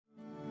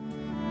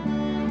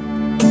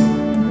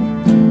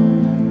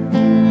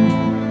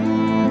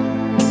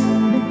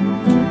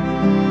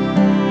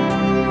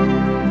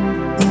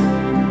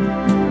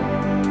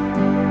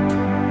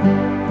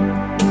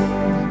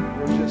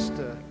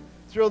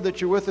thrilled that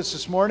you're with us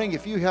this morning.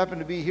 If you happen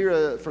to be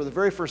here for the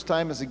very first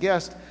time as a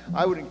guest,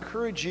 I would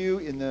encourage you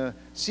in the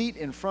seat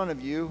in front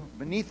of you,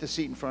 beneath the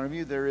seat in front of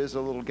you, there is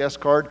a little guest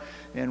card,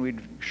 and we'd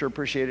sure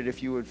appreciate it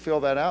if you would fill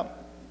that out.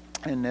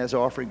 And as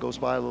our offering goes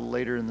by a little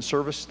later in the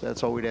service,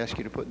 that's all we'd ask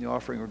you to put in the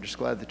offering. We're just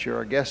glad that you're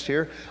our guest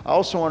here. I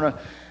also want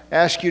to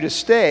ask you to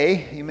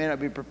stay. You may not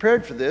be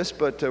prepared for this,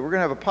 but we're going to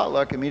have a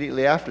potluck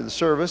immediately after the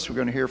service. We're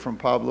going to hear from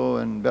Pablo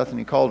and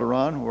Bethany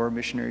Calderon, who are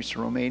missionaries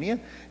to Romania.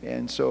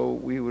 And so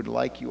we would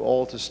like you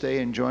all to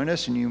stay and join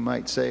us. And you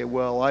might say,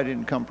 well, I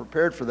didn't come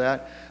prepared for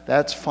that.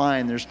 That's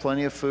fine. There's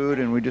plenty of food,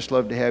 and we'd just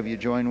love to have you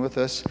join with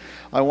us.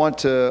 I want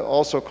to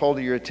also call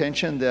to your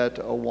attention that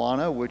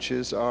Awana, which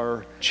is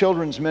our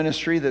children's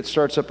ministry that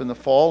starts up in the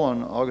fall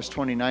on August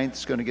 29th,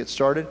 is going to get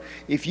started.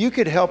 If you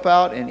could help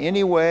out in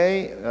any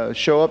way,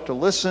 show up to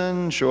listen,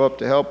 show up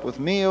to help with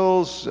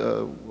meals,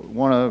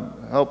 want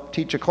to help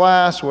teach a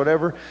class,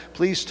 whatever,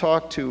 please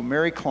talk to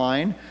Mary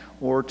Klein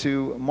or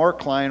to Mark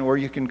Klein, or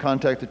you can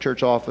contact the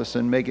church office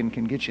and Megan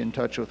can get you in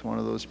touch with one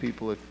of those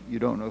people if you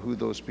don't know who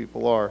those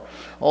people are.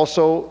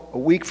 Also, a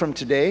week from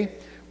today,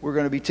 we're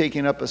going to be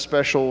taking up a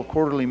special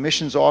quarterly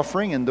missions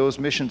offering, and those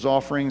missions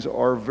offerings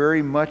are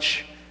very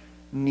much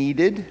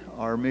needed.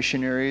 Our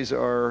missionaries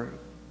are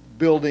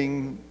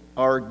building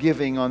our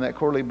giving on that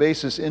quarterly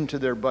basis into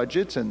their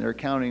budgets, and they're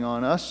counting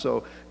on us.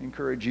 So I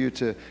encourage you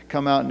to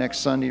come out next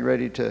Sunday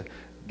ready to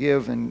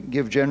give and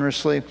give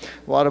generously.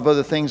 A lot of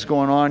other things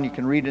going on. You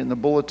can read it in the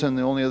bulletin.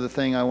 The only other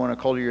thing I want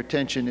to call to your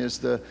attention is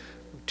the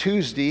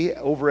Tuesday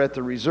over at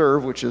the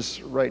Reserve, which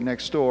is right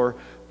next door.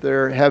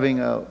 They're having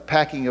a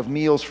packing of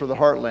meals for the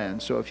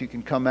Heartland. So if you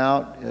can come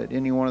out at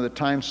any one of the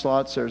time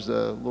slots, there's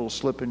a little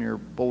slip in your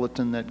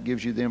bulletin that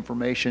gives you the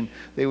information.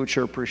 They would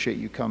sure appreciate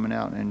you coming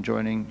out and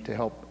joining to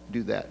help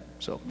do that.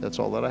 So that's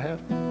all that I have.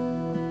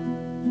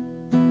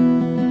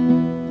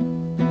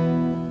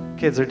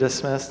 Kids are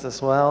dismissed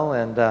as well.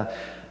 And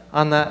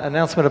on that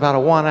announcement about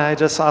Awana, I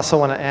just also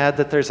want to add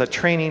that there's a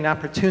training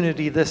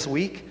opportunity this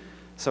week.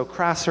 So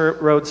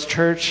Crossroads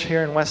Church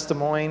here in West Des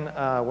Moines,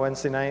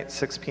 Wednesday night,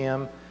 6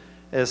 p.m.,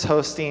 is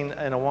hosting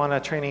an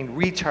Awana training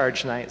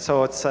recharge night.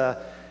 So it's,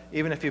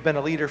 even if you've been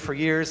a leader for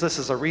years, this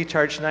is a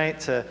recharge night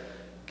to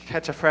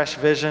catch a fresh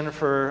vision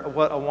for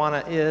what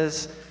Awana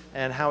is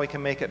and how we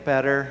can make it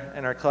better.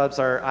 And our clubs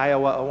are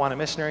Iowa Awana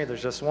Missionary,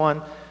 there's just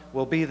one.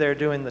 We'll be there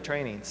doing the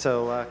training.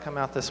 So come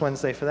out this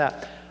Wednesday for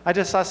that. I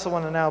just also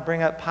want to now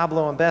bring up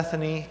Pablo and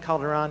Bethany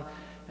Calderon,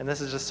 and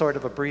this is just sort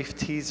of a brief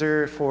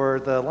teaser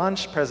for the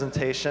lunch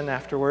presentation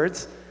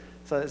afterwards.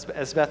 So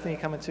is Bethany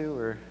coming too,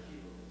 or?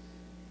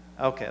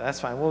 Okay, that's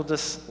fine. We'll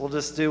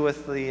just do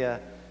with the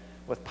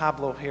with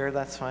Pablo here.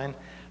 That's fine.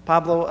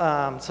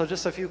 Pablo. So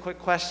just a few quick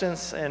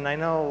questions, and I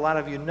know a lot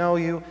of you know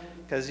you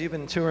because you've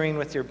been touring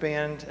with your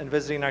band and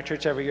visiting our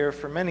church every year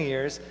for many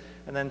years.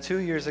 And then 2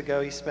 years ago,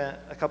 you spent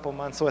a couple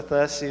months with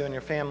us, you and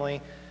your family,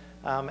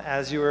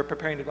 as you were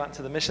preparing to go out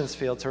into the missions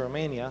field to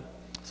Romania.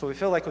 So we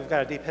feel like we've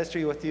got a deep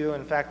history with you.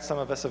 In fact, some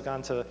of us have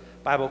gone to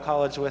Bible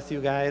college with you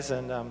guys.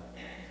 And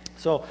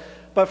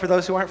but for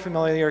those who aren't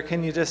familiar,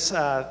 can you just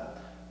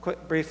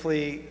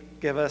briefly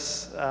give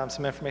us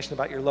some information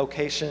about your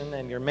location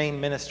and your main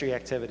ministry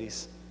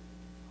activities?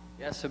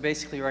 Yeah, so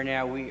basically right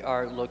now we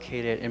are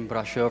located in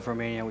Brașov,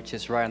 Romania, which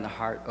is right in the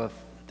heart of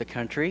the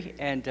country.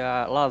 And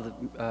a lot of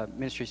the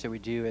ministries that we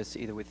do is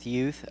either with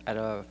youth at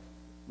a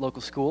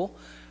local school,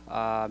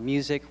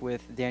 music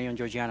with Daniel and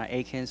Georgiana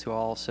Akins, who are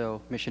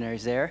also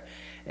missionaries there,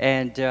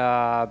 and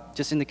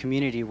just in the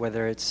community,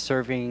 whether it's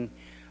serving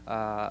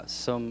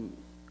some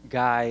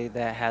guy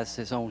that has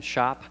his own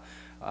shop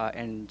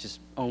and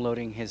just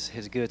unloading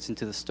his goods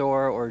into the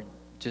store, or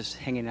just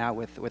hanging out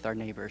with our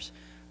neighbors.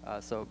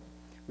 So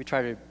we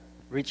try to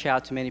reach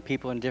out to many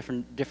people in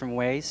different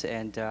ways,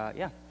 and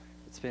yeah,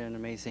 it's been an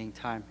amazing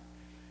time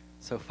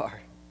so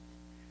far.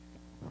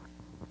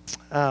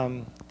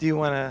 Do you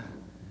want to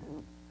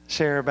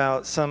share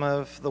about some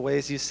of the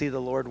ways you see the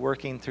Lord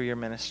working through your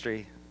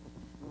ministry?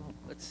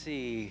 Let's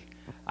see.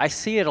 I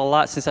see it a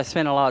lot since I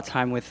spend a lot of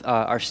time with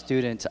our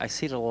students. I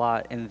see it a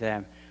lot in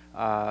them.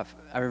 I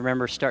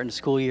remember starting the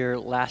school year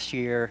last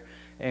year,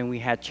 and we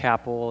had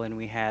chapel and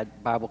we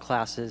had Bible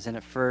classes, and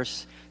at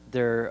first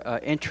their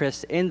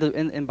interest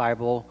in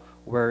Bible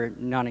were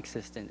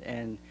non-existent.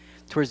 And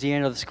towards the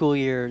end of the school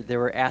year, they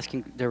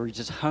were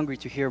just hungry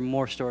to hear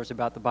more stories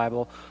about the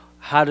Bible.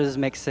 How does it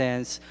make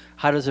sense?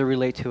 How does it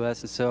relate to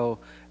us? And so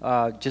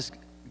just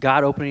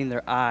God opening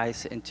their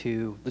eyes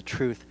into the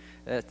truth,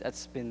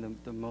 that's been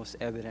the most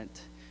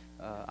evident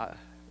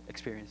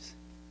experience.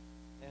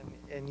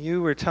 And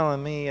you were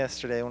telling me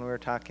yesterday when we were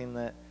talking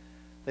that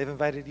they've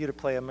invited you to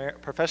play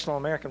professional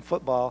American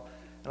football,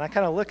 and I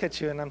kind of look at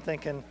you and I'm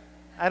thinking,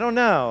 I don't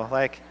know,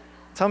 like,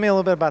 tell me a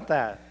little bit about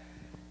that.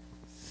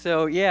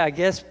 So yeah, I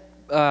guess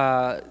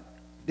the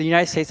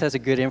United States has a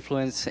good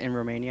influence in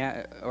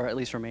Romania, or at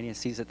least Romania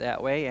sees it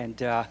that way, and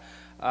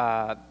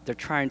they're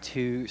trying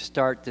to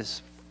start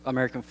this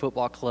American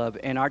football club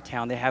in our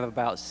town. They have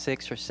about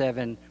 6 or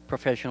 7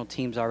 professional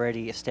teams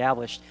already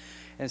established.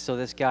 And so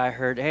this guy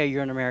heard, hey,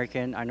 you're an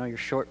American, I know you're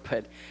short,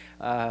 but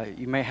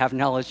You may have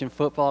knowledge in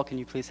football. Can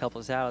you please help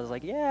us out? I was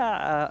like,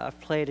 yeah, I've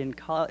played in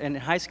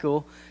high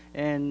school,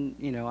 and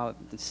I'm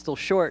still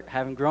short,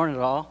 haven't grown at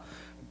all,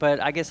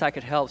 but I guess I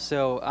could help.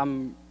 So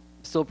I'm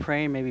still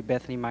praying. Maybe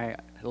Bethany might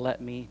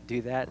let me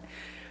do that.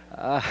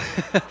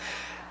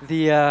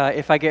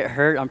 If I get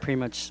hurt, I'm pretty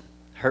much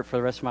hurt for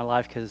the rest of my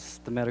life because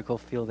the medical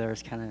field there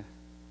is kind of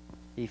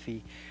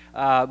iffy.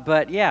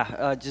 But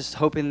yeah, just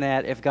hoping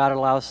that if God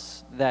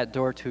allows that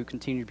door to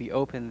continue to be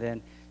open,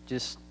 then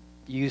just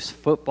use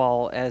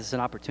football as an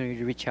opportunity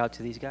to reach out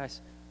to these guys.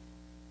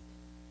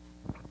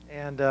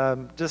 And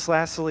just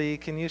lastly,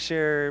 can you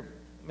share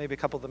maybe a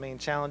couple of the main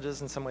challenges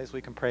and some ways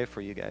we can pray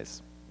for you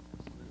guys?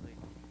 Absolutely.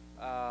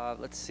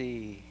 Let's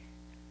see.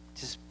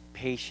 Just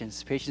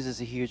patience. Patience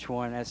is a huge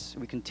one as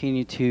we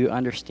continue to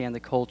understand the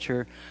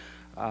culture.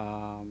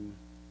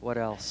 What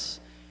else?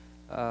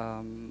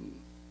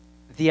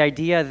 The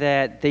idea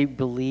that they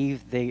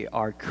believe they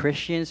are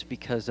Christians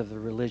because of the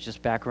religious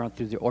background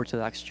through the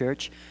Orthodox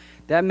Church,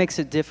 that makes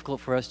it difficult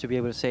for us to be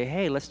able to say,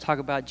 hey, let's talk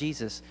about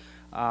Jesus.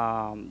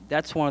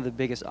 That's one of the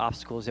biggest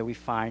obstacles that we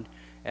find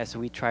as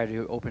we try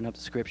to open up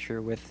the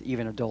Scripture with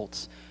even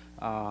adults.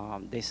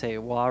 They say,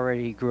 well, I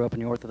already grew up in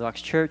the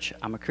Orthodox Church.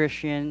 I'm a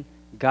Christian.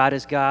 God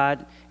is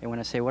God. And when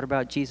I say, what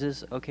about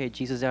Jesus? Okay,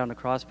 Jesus is out on the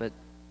cross, but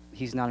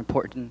he's not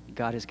important.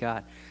 God is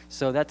God.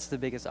 So that's the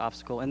biggest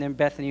obstacle. And then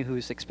Bethany,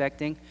 who's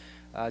expecting,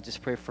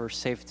 just pray for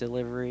safe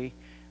delivery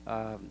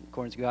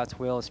according to God's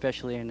will,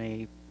 especially in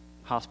a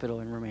hospital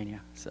in Romania.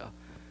 So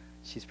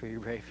she's pretty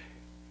brave.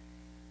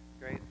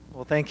 Great.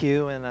 Well, thank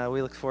you, and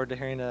we look forward to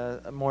hearing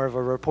more of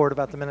a report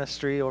about the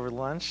ministry over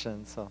lunch.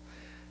 And so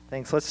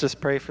thanks. Let's just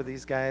pray for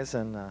these guys.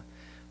 And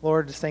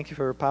Lord, just thank you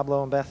for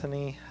Pablo and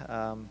Bethany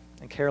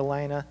and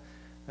Carolina,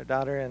 their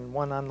daughter, and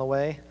one on the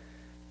way.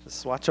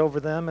 Just watch over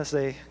them as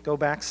they go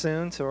back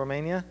soon to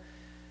Romania.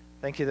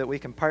 Thank you that we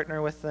can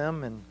partner with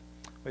them, and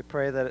we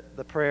pray that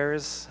the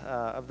prayers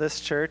of this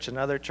church and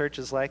other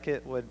churches like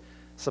it would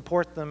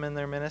support them in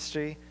their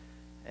ministry,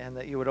 and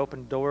that you would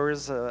open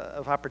doors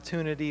of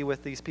opportunity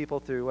with these people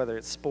through whether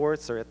it's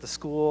sports or at the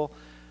school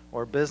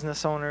or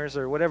business owners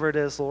or whatever it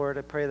is, Lord.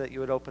 I pray that you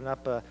would open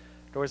up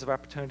doors of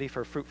opportunity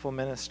for fruitful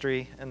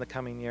ministry in the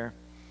coming year.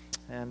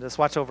 And just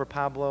watch over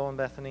Pablo and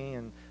Bethany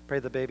and pray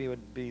the baby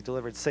would be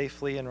delivered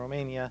safely in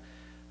Romania,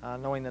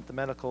 knowing that the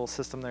medical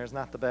system there is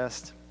not the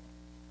best.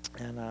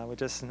 And we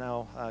just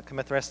now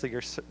commit the rest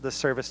of this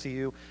service to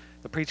you,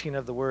 the preaching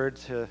of the word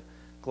to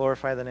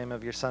glorify the name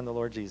of your Son, the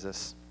Lord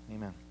Jesus.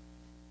 Amen.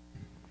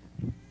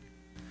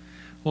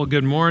 Well,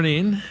 good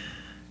morning.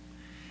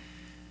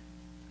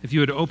 If you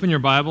would open your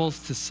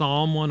Bibles to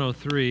Psalm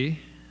 103,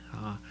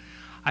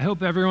 I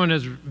hope everyone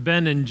has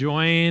been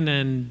enjoying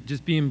and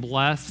just being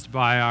blessed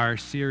by our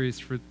series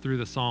through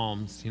the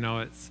Psalms. You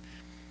know,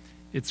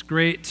 it's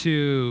great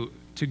to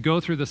go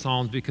through the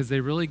Psalms because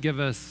they really give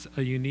us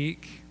a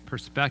unique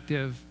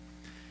perspective,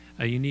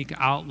 a unique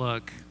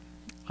outlook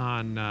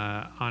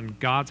on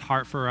God's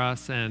heart for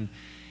us, and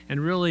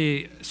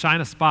really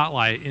shine a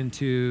spotlight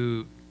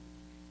into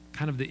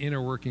kind of the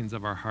inner workings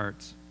of our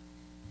hearts.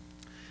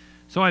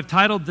 So I've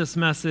titled this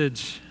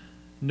message,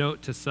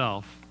 Note to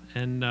Self,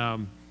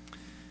 and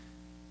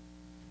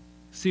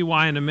see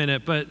why in a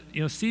minute. But,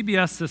 you know,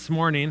 CBS this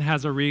morning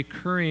has a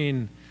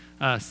recurring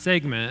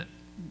segment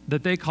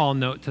that they call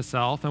Note to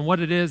Self, and what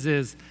it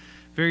is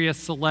various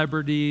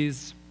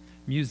celebrities,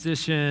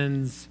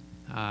 musicians,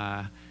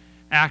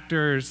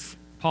 actors,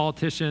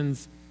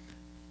 politicians,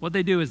 what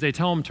they do is they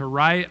tell them to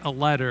write a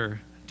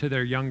letter to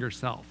their younger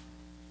self.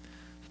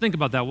 Think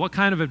about that. What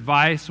kind of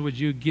advice would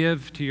you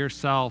give to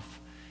yourself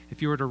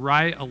if you were to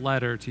write a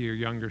letter to your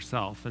younger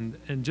self? And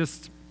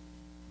just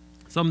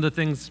some of the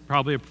things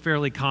probably are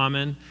fairly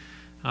common.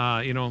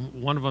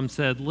 One of them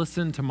said,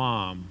 listen to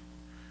mom.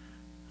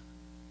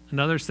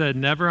 Another said,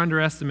 never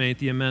underestimate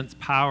the immense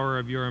power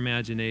of your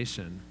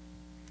imagination.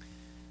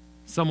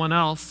 Someone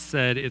else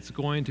said, it's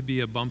going to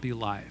be a bumpy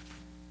life.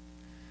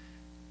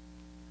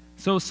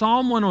 So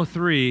Psalm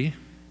 103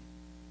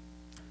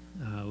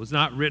 was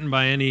not written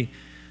by any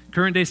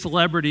current day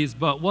celebrities,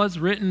 but was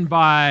written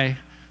by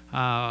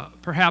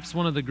perhaps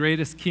one of the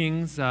greatest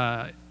kings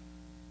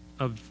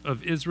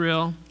of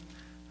Israel,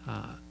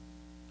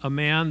 a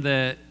man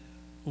that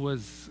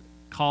was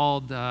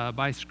called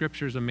by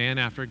scriptures a man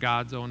after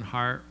God's own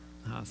heart,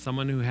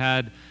 someone who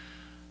had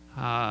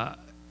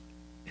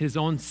his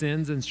own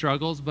sins and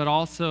struggles, but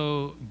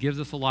also gives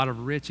us a lot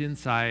of rich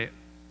insight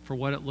for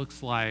what it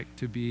looks like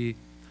to be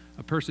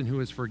a person who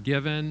is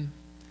forgiven,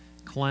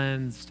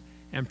 cleansed,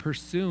 and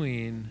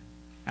pursuing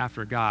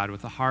after God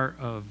with a heart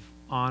of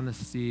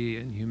honesty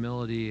and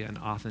humility and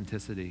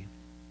authenticity.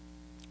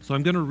 So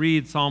I'm going to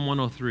read Psalm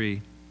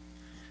 103,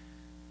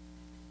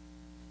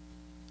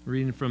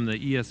 reading from the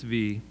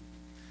ESV.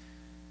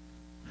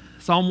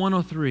 Psalm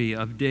 103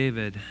 of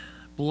David.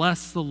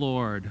 Bless the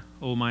Lord,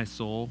 O my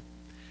soul,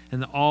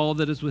 and all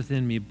that is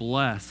within me,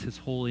 bless his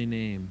holy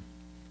name.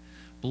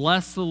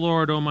 Bless the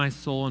Lord, O my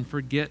soul, and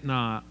forget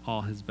not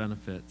all his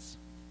benefits,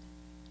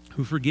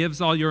 who forgives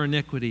all your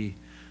iniquity,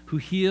 who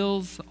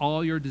heals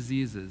all your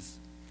diseases,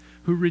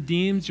 who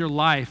redeems your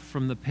life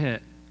from the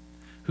pit,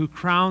 who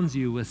crowns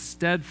you with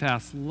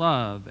steadfast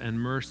love and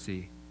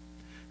mercy,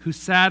 who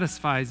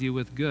satisfies you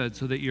with good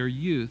so that your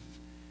youth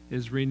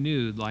is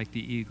renewed like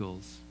the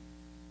eagles.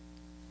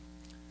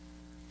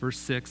 Verse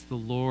 6, the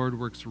Lord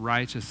works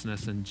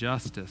righteousness and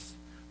justice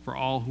for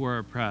all who are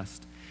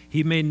oppressed.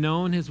 He made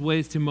known his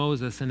ways to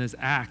Moses and his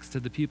acts to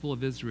the people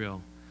of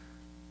Israel.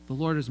 The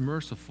Lord is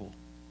merciful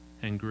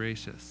and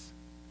gracious,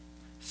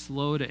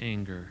 slow to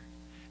anger,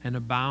 and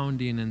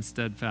abounding in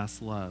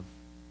steadfast love.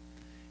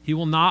 He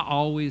will not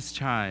always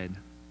chide,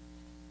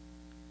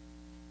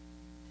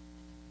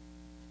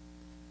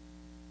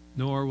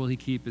 nor will he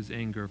keep his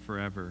anger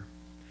forever.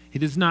 He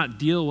does not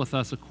deal with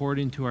us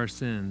according to our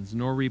sins,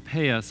 nor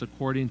repay us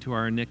according to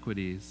our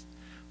iniquities.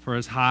 For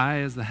as high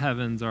as the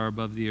heavens are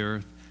above the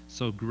earth,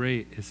 so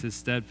great is his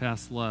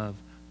steadfast love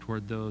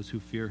toward those who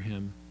fear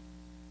him.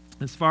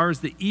 As far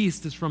as the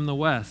east is from the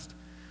west,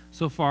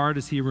 so far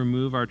does he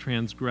remove our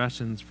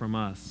transgressions from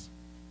us.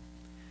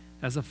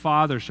 As a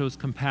father shows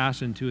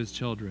compassion to his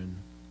children,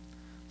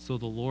 so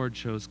the Lord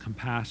shows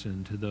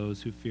compassion to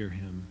those who fear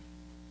him.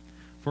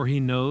 For he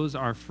knows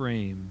our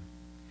frame.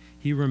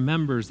 He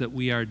remembers that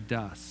we are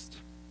dust.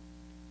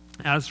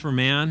 As for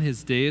man,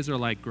 his days are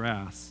like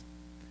grass.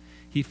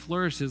 He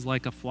flourishes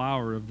like a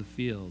flower of the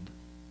field.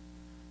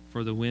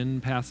 For the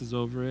wind passes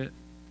over it,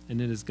 and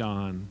it is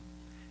gone,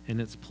 and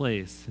its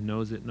place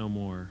knows it no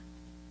more.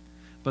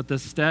 But the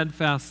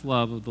steadfast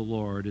love of the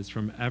Lord is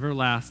from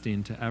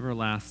everlasting to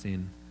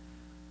everlasting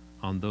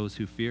on those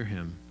who fear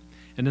him,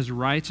 and his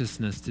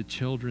righteousness to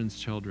children's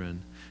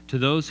children, to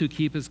those who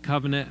keep his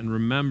covenant and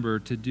remember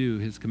to do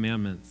his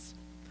commandments.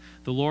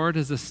 The Lord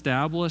has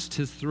established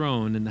his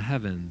throne in the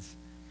heavens,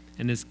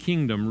 and his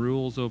kingdom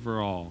rules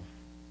over all.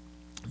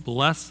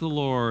 Bless the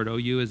Lord, O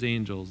you his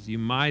angels, you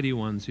mighty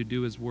ones who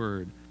do his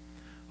word,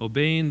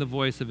 obeying the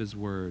voice of his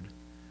word.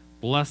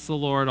 Bless the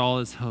Lord, all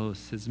his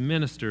hosts, his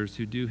ministers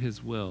who do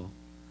his will.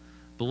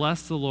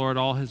 Bless the Lord,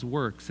 all his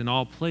works, in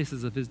all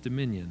places of his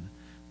dominion.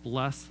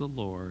 Bless the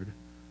Lord,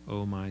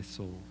 O my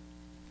soul.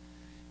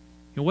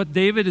 And what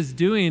David is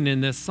doing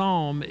in this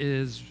psalm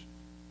is,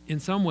 in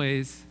some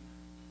ways,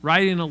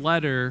 writing a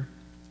letter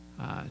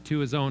to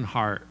his own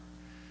heart,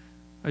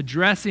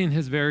 addressing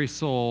his very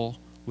soul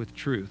with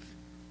truth.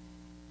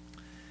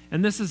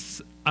 And this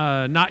is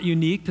not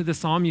unique to the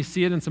psalm. You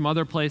see it in some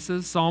other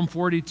places. Psalm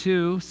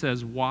 42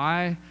 says,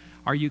 "Why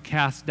are you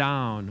cast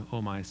down,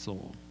 O my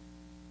soul?"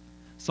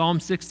 Psalm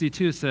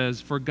 62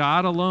 says, "For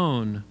God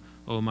alone,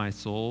 O my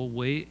soul,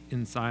 wait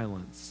in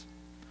silence,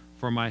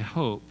 for my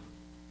hope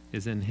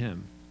is in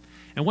him."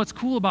 And what's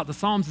cool about the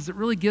Psalms is it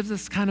really gives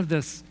us kind of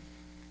this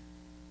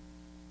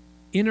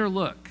inner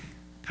look,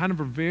 kind of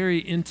a very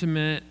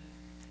intimate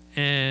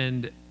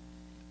and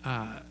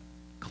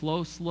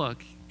close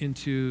look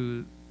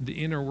into the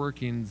inner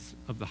workings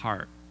of the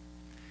heart.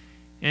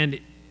 And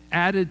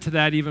added to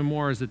that even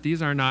more is that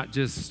these are not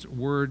just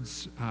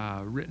words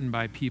written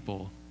by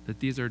people, that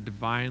these are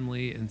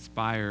divinely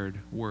inspired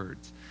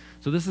words.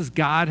 So this is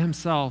God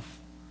himself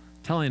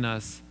telling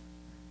us,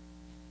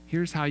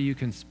 here's how you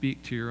can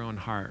speak to your own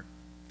heart.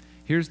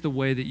 Here's the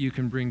way that you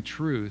can bring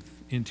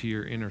truth into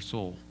your inner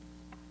soul.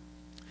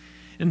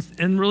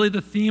 And really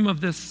the theme of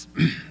this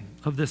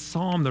of this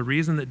psalm, the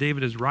reason that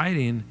David is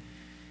writing,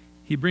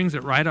 he brings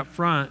it right up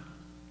front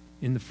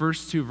in the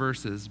first two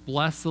verses.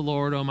 Bless the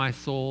Lord, O my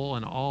soul,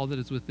 and all that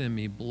is within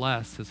me.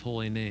 Bless his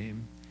holy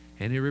name.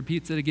 And he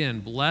repeats it again.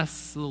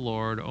 Bless the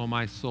Lord, O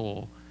my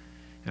soul,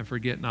 and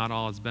forget not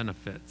all his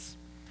benefits.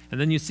 And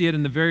then you see it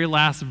in the very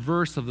last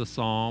verse of the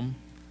psalm.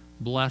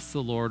 Bless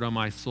the Lord, O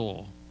my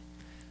soul.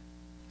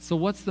 So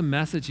what's the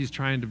message he's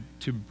trying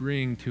to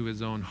bring to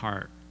his own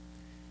heart?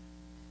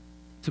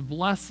 To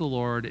bless the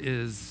Lord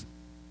is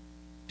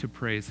to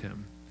praise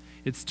him.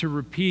 It's to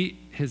repeat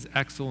his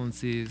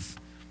excellencies,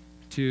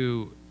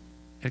 to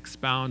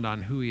expound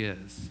on who he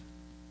is.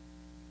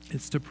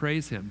 It's to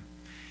praise him.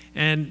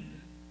 And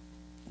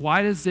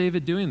why is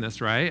David doing this,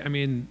 right? I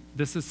mean,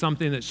 this is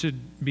something that should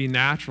be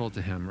natural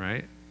to him,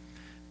 right?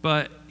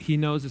 But he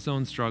knows his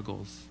own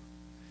struggles.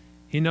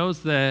 He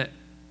knows that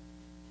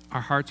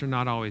our hearts are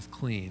not always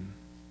clean.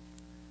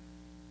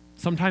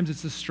 Sometimes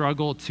it's a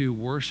struggle to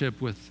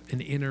worship with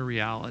an inner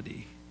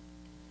reality.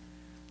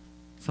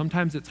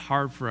 Sometimes it's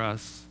hard for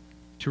us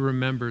to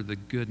remember the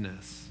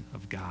goodness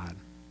of God.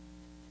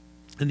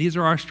 And these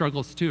are our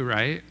struggles too,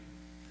 right?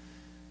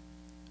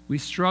 We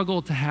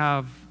struggle to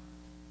have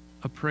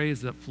a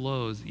praise that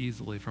flows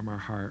easily from our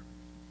heart.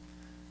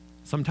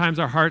 Sometimes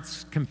our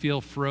hearts can feel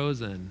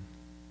frozen,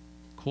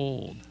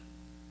 cold,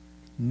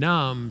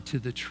 numb to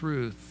the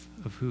truth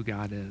of who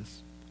God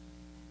is.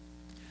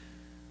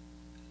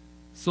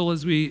 So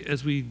as we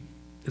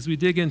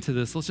dig into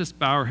this, let's just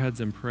bow our heads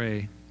and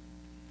pray.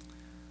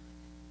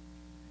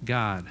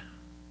 God,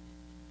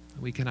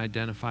 we can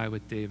identify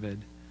with David.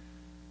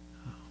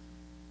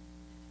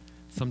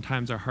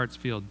 Sometimes our hearts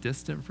feel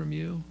distant from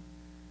you.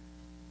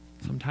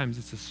 Sometimes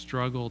it's a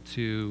struggle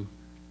to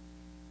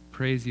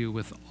praise you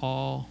with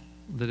all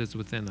that is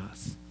within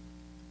us.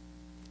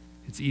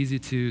 It's easy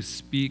to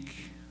speak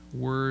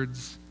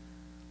words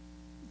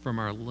from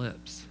our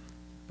lips,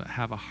 but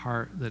have a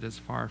heart that is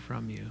far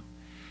from you.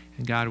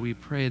 And God, we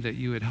pray that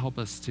you would help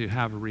us to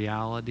have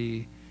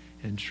reality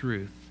and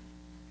truth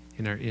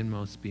in our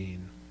inmost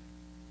being.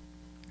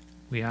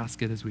 We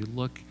ask it as we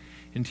look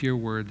into your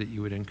word that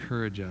you would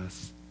encourage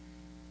us,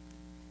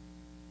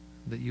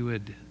 that you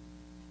would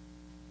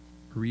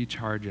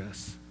recharge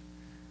us,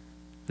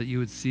 that you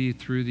would see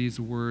through these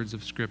words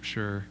of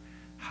Scripture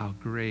how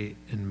great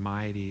and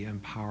mighty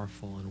and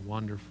powerful and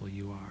wonderful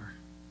you are.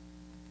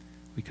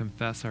 We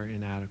confess our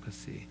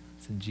inadequacy.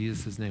 It's in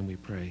Jesus' name we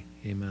pray.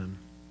 Amen.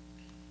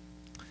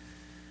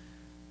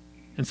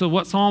 And so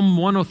what Psalm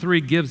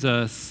 103 gives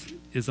us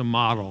is a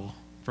model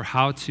for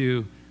how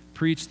to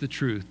preach the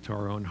truth to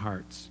our own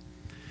hearts.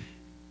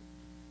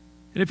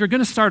 And if you're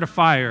going to start a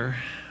fire,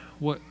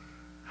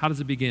 how does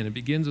it begin? It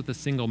begins with a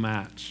single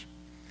match.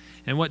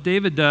 And what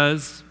David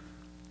does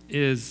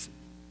is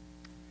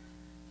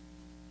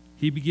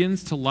he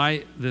begins to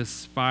light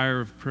this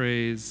fire of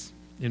praise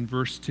in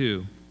verse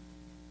 2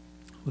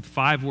 with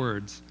 5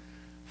 words: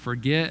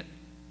 forget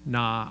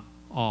not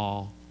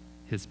all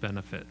his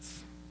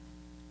benefits.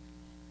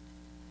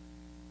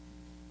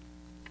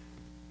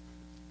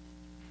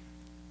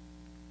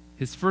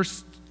 His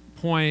first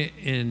point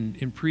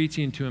in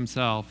preaching to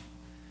himself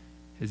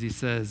is he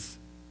says,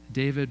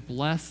 David,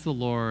 bless the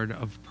Lord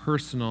of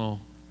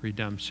personal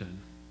redemption.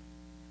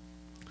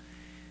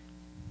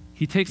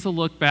 He takes a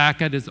look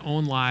back at his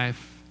own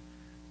life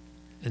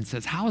and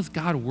says, how has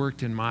God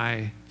worked in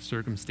my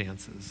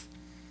circumstances?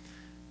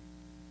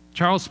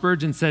 Charles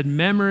Spurgeon said,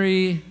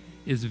 memory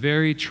is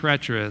very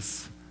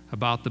treacherous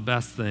about the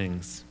best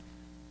things.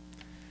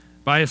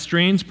 By a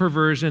strange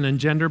perversion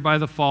engendered by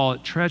the fall,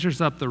 it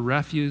treasures up the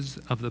refuse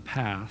of the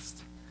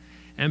past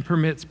and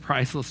permits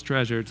priceless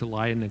treasure to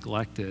lie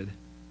neglected.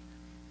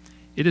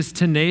 It is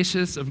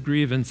tenacious of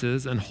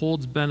grievances and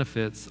holds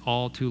benefits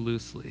all too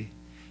loosely.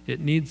 It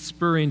needs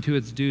spurring to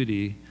its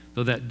duty,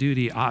 though that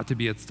duty ought to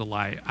be its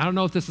delight. I don't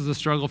know if this is a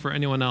struggle for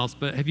anyone else,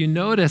 but have you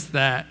noticed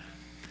that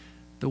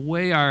the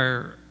way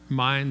our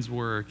minds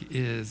work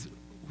is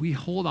we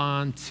hold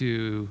on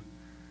to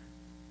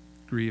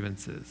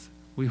grievances.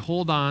 We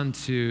hold on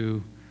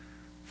to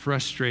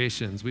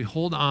frustrations. We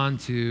hold on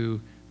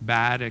to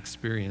bad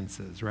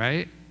experiences,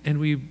 right? And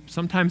we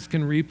sometimes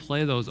can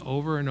replay those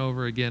over and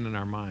over again in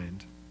our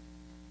mind.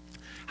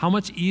 How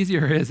much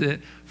easier is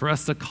it for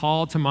us to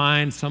call to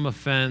mind some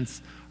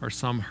offense or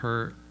some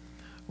hurt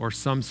or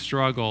some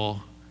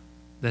struggle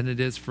than it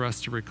is for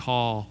us to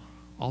recall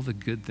all the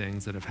good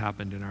things that have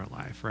happened in our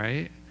life,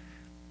 right?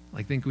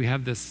 I think we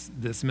have this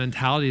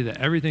mentality that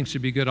everything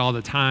should be good all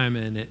the time,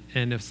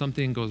 and if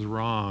something goes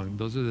wrong,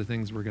 those are the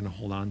things we're going to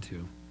hold on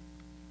to.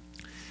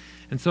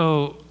 And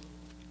so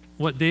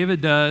what David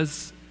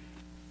does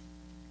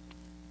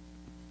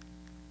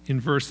in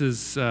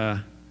verses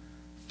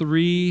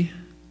 3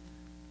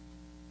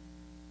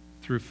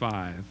 through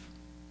 5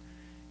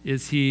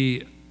 is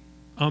he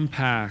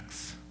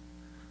unpacks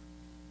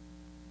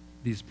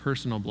these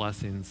personal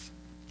blessings.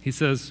 He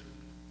says,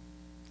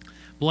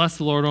 bless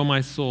the Lord, O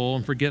my soul,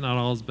 and forget not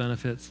all his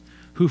benefits,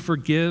 who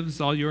forgives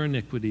all your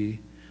iniquity,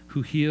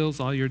 who heals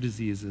all your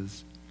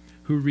diseases,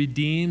 who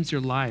redeems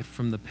your life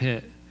from the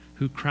pit,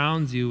 who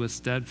crowns you with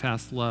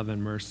steadfast love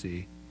and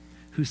mercy,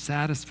 who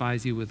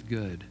satisfies you with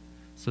good,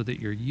 so that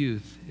your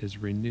youth is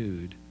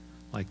renewed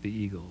like the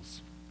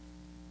eagles.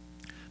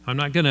 I'm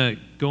not going to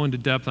go into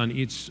depth on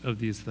each of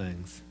these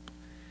things,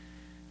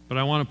 but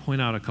I want to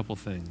point out a couple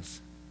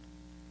things.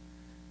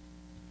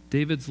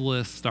 David's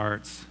list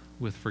starts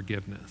with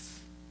forgiveness.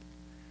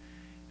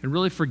 And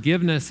really,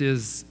 forgiveness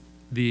is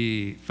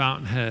the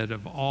fountainhead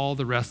of all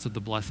the rest of the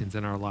blessings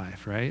in our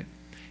life, right?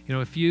 You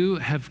know, if you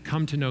have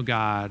come to know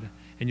God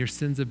and your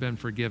sins have been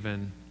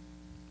forgiven,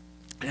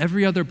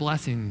 every other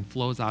blessing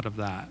flows out of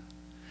that.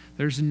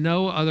 There's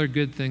no other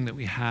good thing that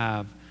we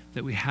have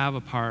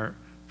apart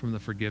from the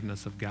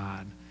forgiveness of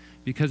God.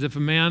 Because if a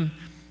man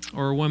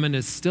or a woman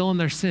is still in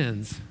their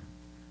sins,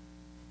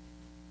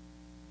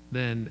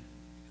 then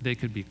they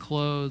could be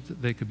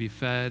clothed, they could be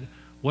fed.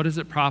 What does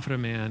it profit a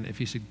man if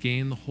he should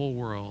gain the whole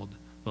world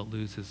but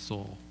lose his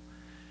soul?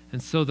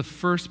 And so the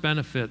first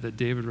benefit that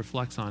David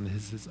reflects on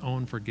is his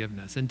own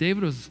forgiveness. And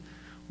David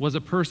was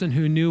a person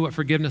who knew what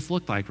forgiveness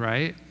looked like,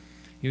 right?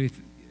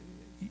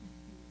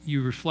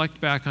 You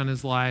reflect back on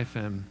his life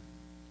and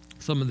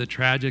some of the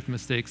tragic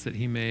mistakes that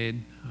he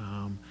made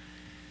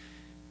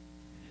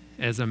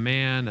as a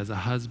man, as a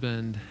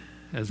husband,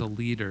 as a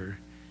leader.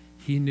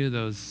 He knew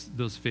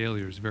those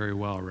failures very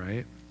well,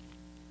 right?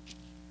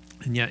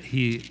 And yet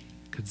he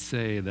could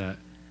say that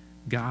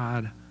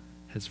God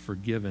has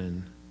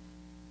forgiven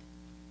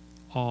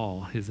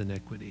all his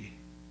iniquity.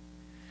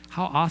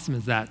 How awesome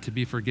is that, to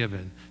be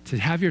forgiven, to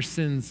have your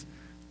sins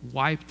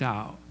wiped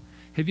out?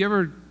 Have you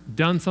ever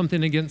done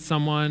something against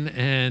someone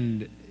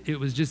and it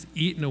was just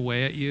eaten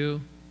away at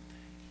you,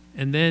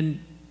 and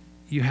then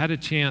you had a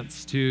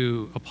chance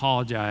to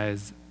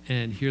apologize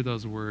and hear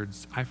those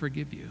words, I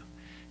forgive you?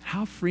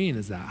 How freeing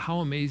is that? How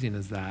amazing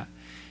is that?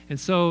 And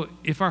so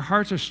if our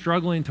hearts are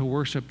struggling to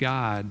worship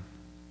God,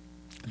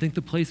 I think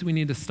the place we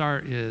need to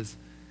start is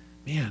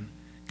man,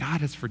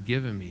 God has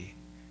forgiven me.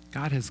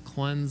 God has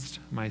cleansed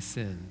my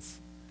sins.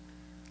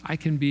 I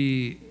can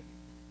be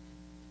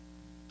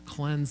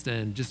cleansed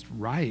and just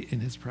right in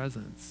his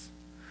presence.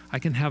 I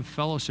can have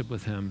fellowship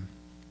with him.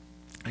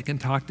 I can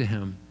talk to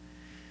him.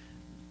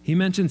 He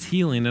mentions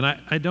healing, and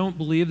I don't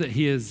believe that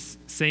he is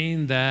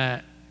saying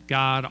that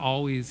God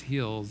always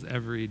heals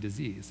every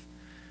disease.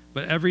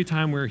 But every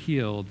time we're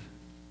healed,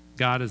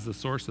 God is the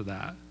source of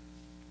that.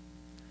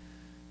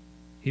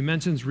 He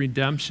mentions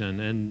redemption,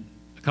 and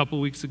a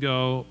couple weeks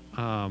ago,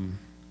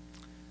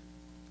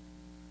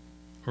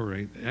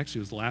 actually it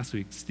was last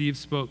week, Steve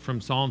spoke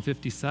from Psalm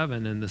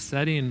 57, and the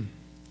setting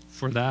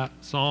for that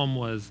psalm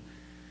was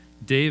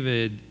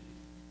David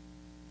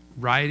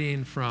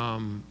riding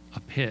from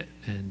a pit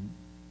and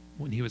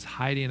when he was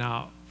hiding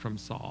out from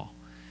Saul.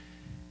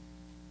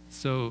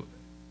 So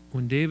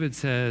when David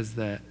says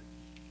that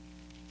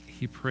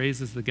he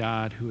praises the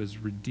God who has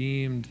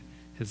redeemed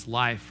his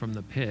life from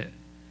the pit,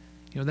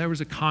 there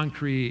was a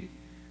concrete,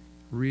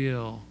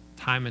 real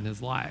time in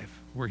his life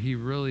where he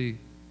really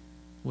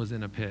was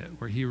in a pit,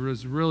 where he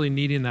was really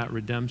needing that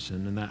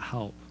redemption and that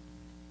help.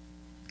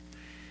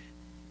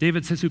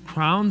 David says, who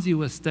crowns you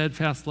with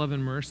steadfast love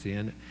and mercy.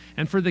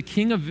 And for the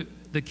king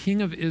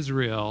of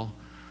Israel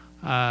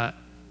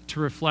to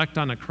reflect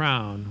on a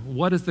crown,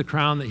 what is the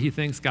crown that he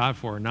thanks God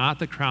for? Not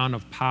the crown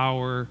of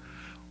power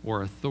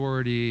or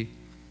authority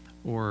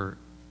or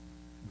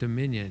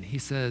dominion. He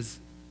says,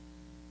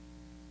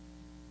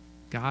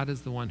 God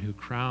is the one who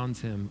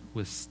crowns him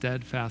with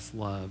steadfast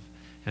love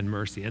and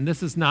mercy. And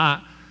this is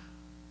not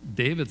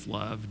David's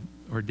love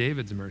or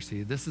David's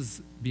mercy. This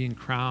is being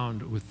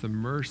crowned with the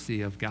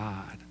mercy of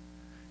God,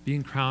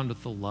 being crowned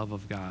with the love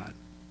of God.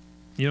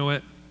 You know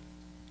what?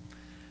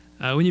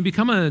 When you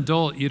become an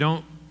adult, you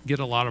don't get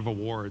a lot of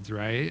awards,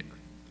 right?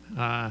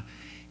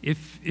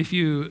 If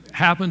you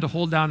happen to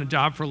hold down a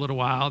job for a little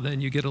while,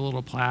 then you get a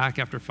little plaque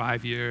after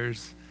 5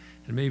 years,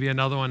 and maybe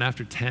another one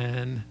after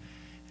 10.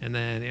 And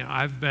then,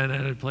 I've been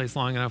at a place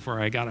long enough where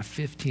I got a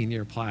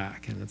 15-year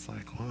plaque, and it's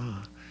like,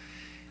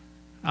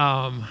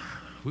 wow.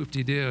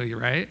 Whoop-de-doo, you're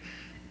right?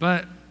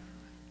 But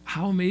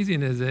how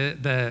amazing is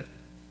it that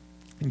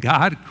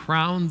God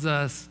crowns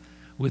us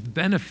with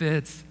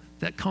benefits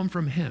that come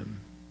from him,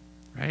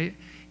 right?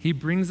 He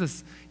brings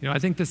us, I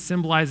think this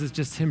symbolizes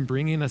just him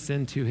bringing us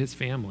into his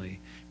family,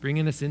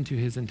 bringing us into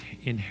his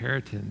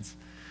inheritance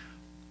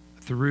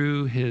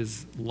through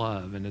his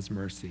love and his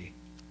mercy.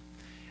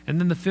 And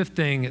then the fifth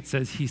thing, it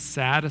says, he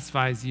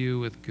satisfies you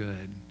with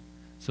good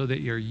so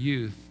that your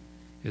youth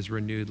is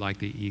renewed like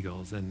the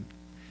eagles. And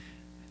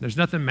there's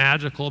nothing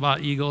magical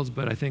about eagles,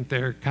 but I think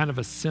they're kind of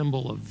a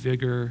symbol of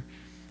vigor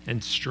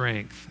and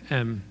strength.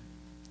 And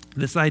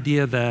this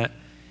idea that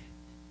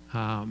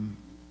I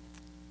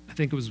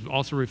think it was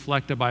also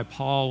reflected by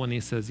Paul when he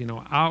says,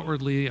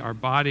 outwardly our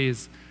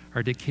bodies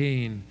are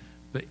decaying,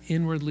 but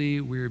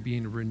inwardly we're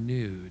being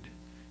renewed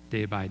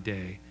day by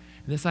day.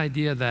 And this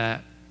idea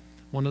that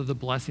one of the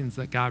blessings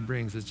that God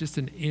brings is just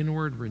an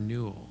inward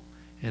renewal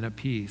and a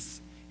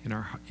peace in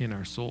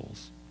our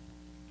souls.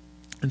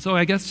 And so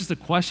I guess just a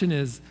question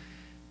is,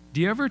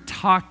 do you ever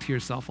talk to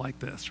yourself like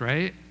this,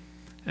 right?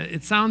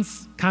 It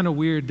sounds kind of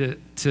weird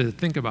to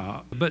think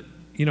about, but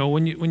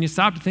when you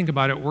stop to think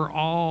about it, we're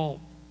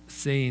all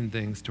saying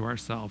things to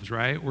ourselves,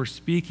 right? We're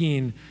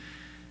speaking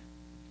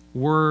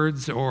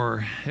words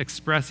or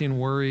expressing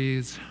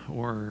worries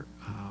or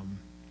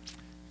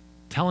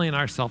telling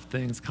ourselves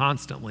things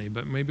constantly,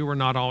 but maybe we're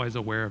not always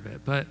aware of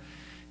it. But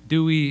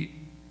do we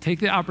take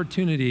the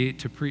opportunity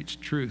to preach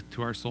truth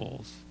to our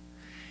souls?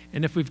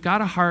 And if we've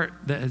got a heart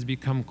that has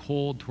become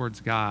cold towards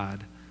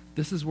God,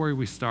 this is where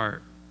we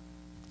start.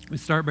 We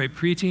start by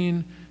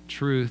preaching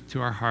truth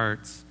to our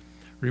hearts,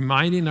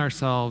 reminding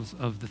ourselves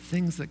of the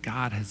things that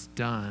God has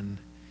done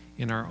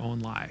in our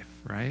own life,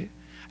 right?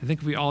 I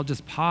think if we all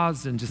just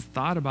paused and just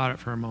thought about it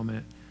for a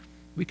moment,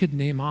 we could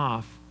name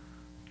off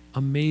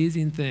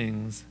amazing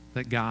things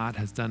that God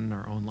has done in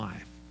our own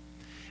life.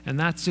 And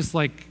that's just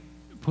like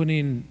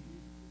putting,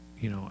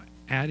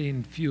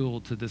 adding fuel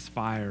to this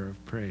fire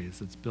of praise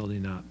that's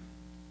building up.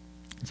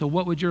 So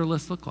what would your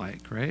list look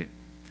like, right?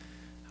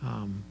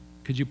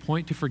 Could you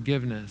point to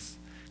forgiveness?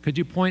 Could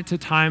you point to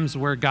times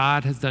where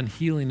God has done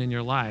healing in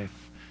your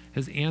life,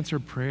 has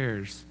answered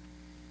prayers,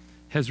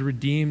 has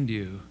redeemed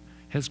you,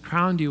 has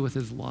crowned you with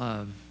his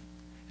love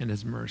and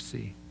his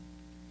mercy?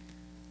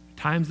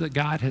 Times that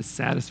God has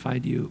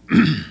satisfied you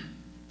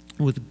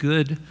with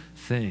good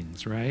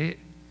things, right?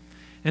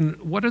 And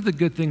what are the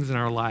good things in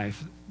our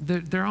life?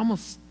 They're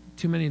almost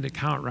too many to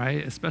count,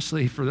 right?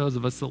 Especially for those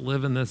of us that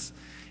live in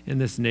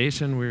this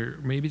nation, we're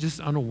maybe just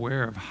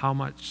unaware of how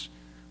much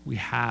we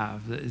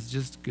have that is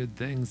just good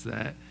things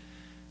that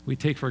we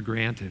take for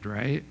granted,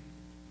 right?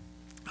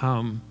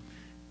 But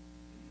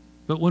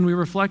when we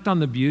reflect on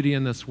the beauty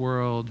in this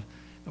world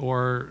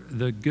or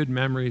the good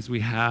memories we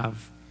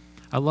have,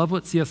 I love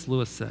what C.S.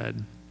 Lewis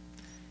said.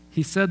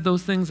 He said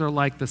those things are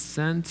like the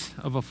scent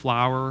of a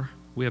flower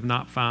we have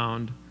not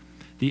found,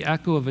 the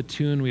echo of a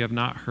tune we have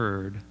not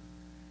heard,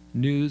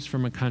 news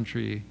from a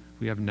country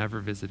we have never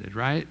visited,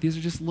 right? These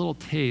are just little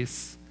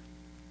tastes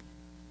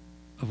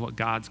of what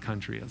God's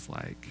country is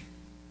like.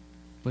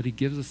 But he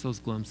gives us those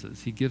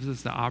glimpses. He gives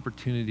us the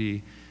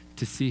opportunity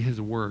to see his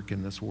work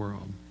in this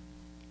world.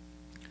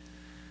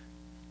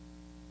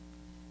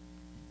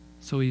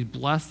 So he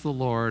blessed the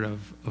Lord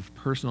of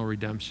personal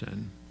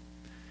redemption.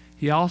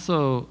 He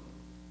also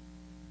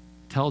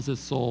tells his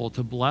soul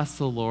to bless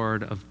the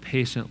Lord of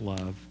patient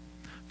love.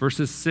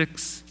 Verses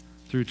 6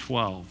 through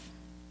 12.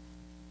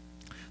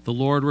 The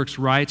Lord works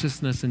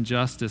righteousness and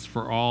justice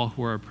for all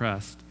who are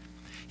oppressed.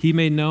 He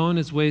made known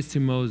his ways to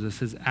Moses,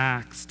 his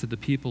acts to the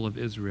people of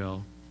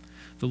Israel.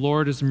 The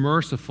Lord is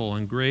merciful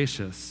and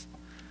gracious,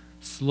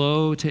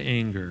 slow to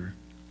anger,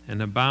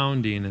 and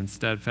abounding in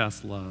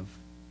steadfast love.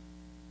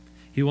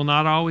 He will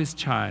not always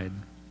chide,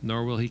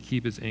 nor will he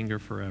keep his anger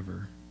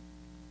forever.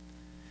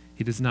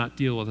 He does not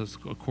deal with us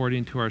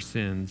according to our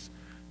sins,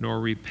 nor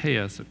repay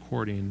us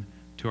according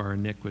to our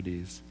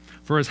iniquities.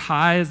 For as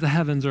high as the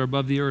heavens are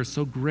above the earth,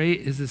 so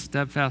great is his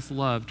steadfast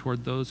love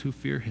toward those who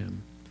fear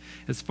him.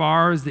 As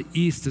far as the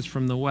east is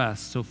from the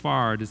west, so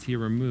far does he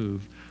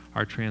remove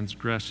our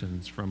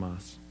transgressions from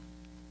us.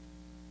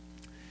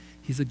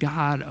 He's a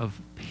God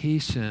of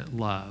patient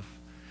love.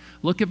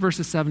 Look at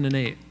verses 7 and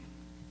 8.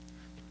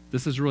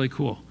 This is really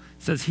cool.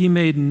 It says, he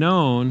made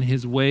known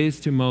his ways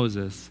to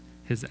Moses,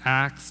 his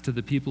acts to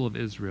the people of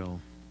Israel.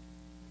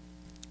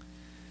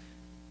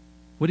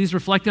 What he's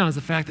reflecting on is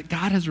the fact that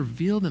God has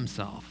revealed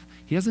himself.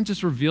 He hasn't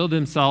just revealed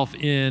himself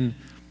in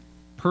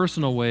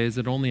personal ways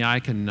that only I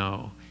can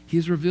know.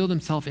 He's revealed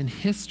himself in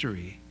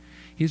history.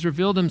 He's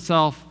revealed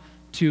himself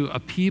to a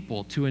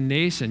people, to a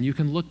nation. You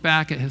can look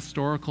back at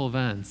historical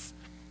events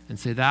and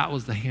say that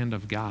was the hand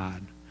of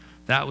God.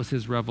 That was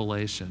his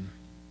revelation.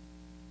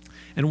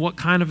 And what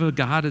kind of a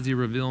God does he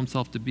reveal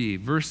himself to be?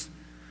 Verse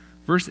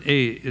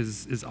 8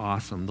 is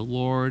awesome. The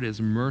Lord is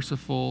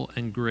merciful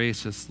and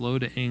gracious, slow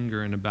to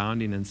anger and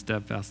abounding in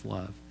steadfast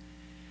love.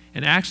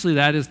 And actually,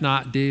 that is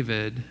not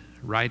David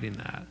writing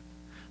that.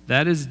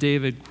 That is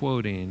David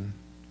quoting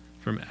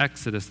from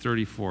Exodus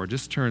 34.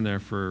 Just turn there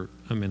for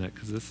a minute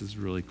because this is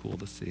really cool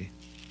to see.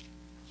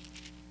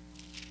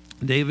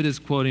 David is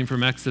quoting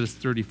from Exodus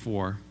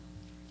 34.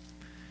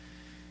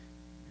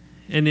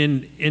 And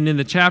in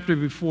the chapter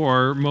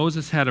before,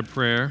 Moses had a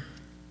prayer.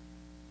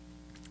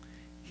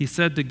 He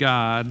said to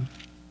God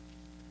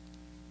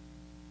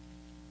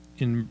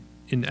in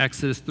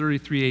Exodus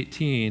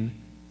 33:18,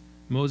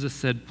 Moses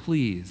said,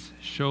 please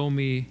show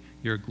me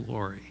your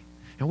glory.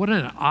 And what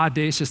an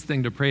audacious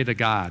thing to pray to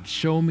God.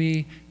 Show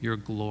me your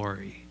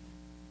glory.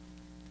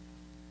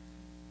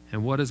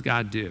 And what does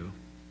God do?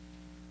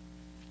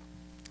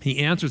 He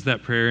answers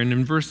that prayer. And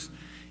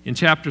in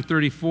chapter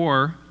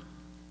 34,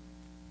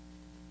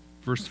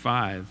 verse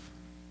 5,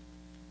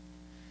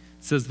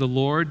 it says, the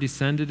Lord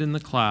descended in the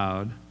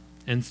cloud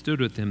and stood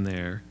with him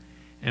there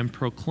and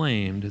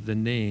proclaimed the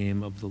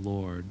name of the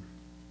Lord.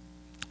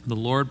 The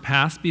Lord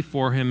passed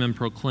before him and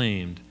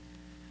proclaimed,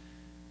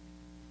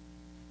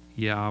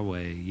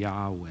 Yahweh,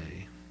 Yahweh,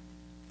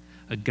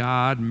 a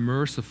God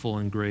merciful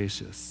and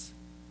gracious,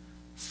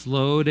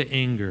 slow to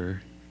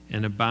anger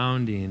and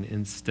abounding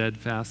in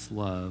steadfast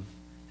love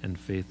and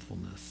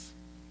faithfulness.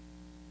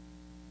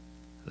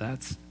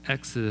 That's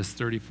Exodus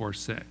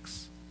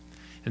 34:6.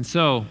 And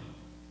so,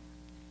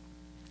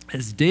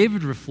 as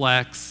David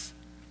reflects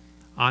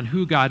on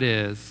who God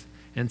is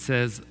and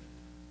says,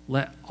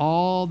 let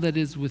all that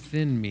is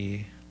within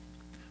me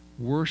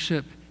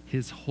worship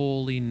his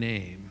holy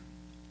name,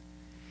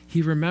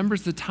 he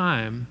remembers the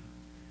time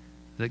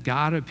that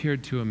God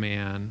appeared to a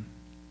man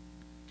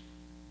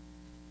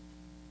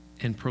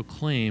and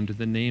proclaimed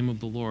the name of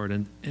the Lord.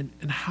 And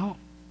how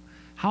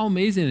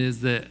amazing it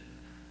is that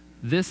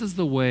this is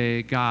the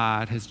way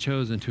God has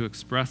chosen to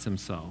express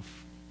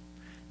himself.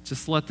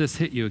 Just let this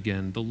hit you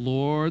again. The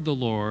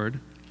Lord,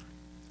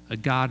 a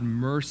God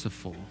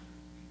merciful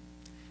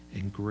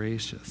and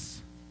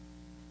gracious,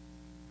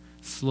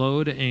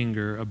 slow to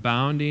anger,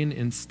 abounding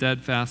in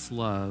steadfast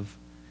love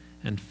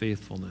and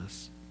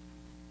faithfulness.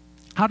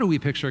 How do we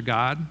picture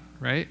God,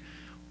 right?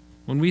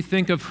 When we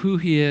think of who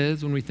he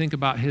is, when we think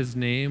about his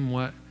name,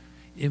 what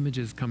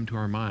images come to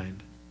our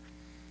mind?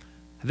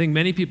 I think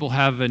many people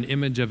have an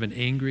image of an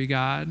angry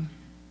God.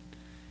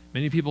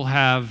 Many people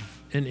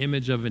have an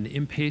image of an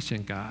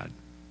impatient God.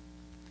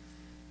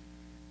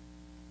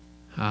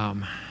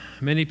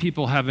 Many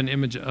people have an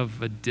image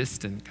of a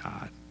distant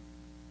God.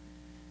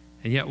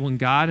 And yet when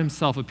God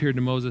himself appeared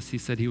to Moses, he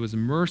said he was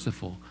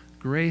merciful,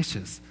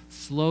 gracious,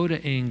 slow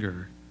to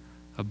anger,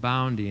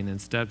 abounding in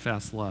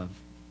steadfast love.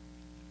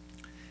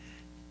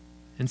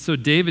 And so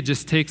David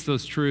just takes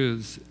those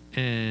truths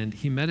and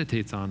he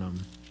meditates on them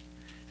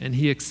and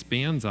he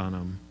expands on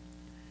them.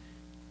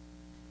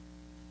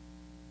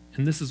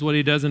 And this is what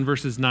he does in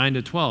verses 9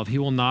 to 12. He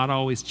will not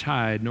always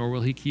chide, nor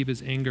will he keep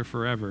his anger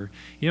forever.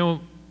 You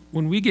know,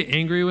 when we get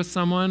angry with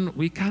someone,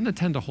 we kind of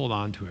tend to hold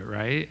on to it,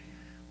 right?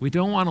 We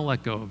don't want to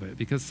let go of it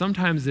because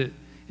sometimes it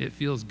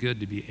feels good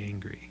to be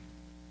angry.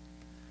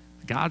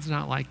 God's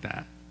not like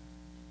that.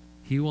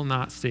 He will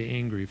not stay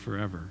angry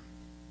forever.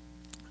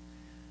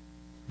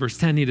 Verse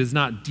 10, he does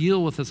not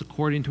deal with us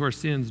according to our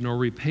sins, nor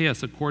repay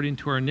us according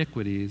to our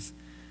iniquities.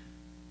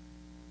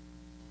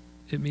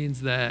 It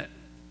means that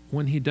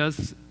when he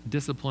does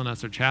discipline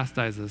us or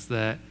chastise us,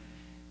 that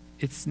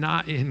it's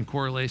not in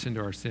correlation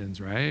to our sins,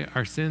 right?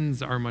 Our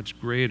sins are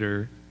much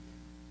greater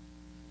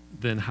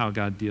than how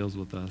God deals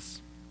with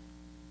us.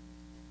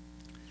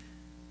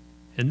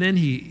 And then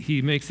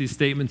he makes these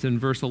statements in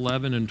verse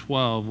 11 and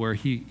 12 where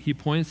he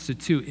points to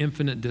two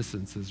infinite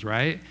distances,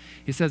 right?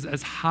 He says,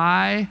 as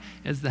high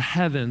as the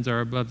heavens are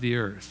above the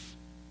earth.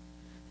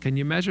 Can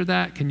you measure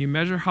that? Can you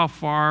measure how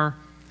far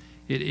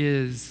it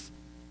is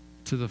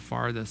to the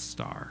farthest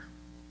star?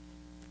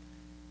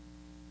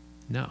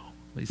 No.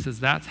 He says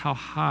that's how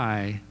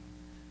high,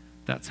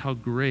 that's how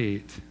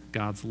great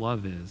God's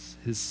love is,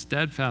 his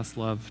steadfast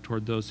love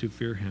toward those who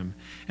fear him.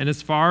 And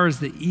as far as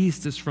the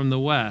east is from the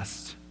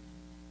west,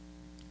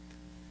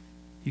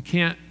 you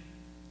can't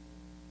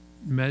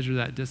measure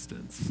that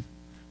distance.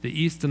 The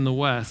east and the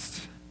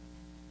west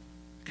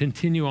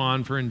continue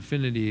on for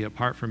infinity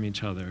apart from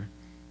each other.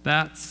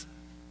 That's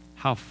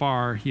how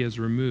far he has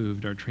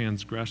removed our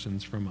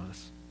transgressions from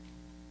us.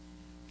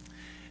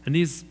 And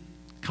these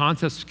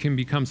concepts can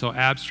become so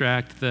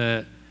abstract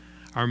that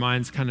our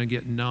minds kind of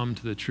get numb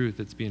to the truth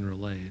that's being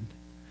relayed.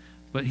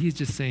 But he's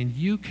just saying,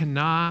 you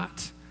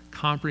cannot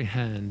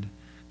comprehend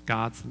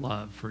God's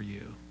love for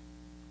you.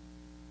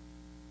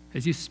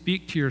 As you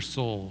speak to your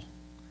soul,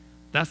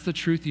 that's the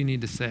truth you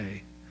need to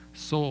say.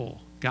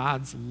 Soul,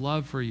 God's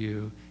love for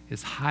you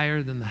is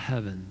higher than the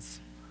heavens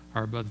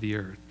are above the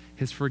earth.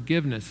 His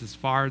forgiveness is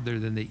farther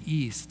than the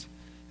east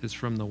is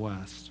from the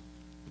west.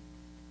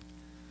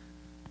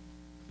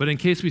 But in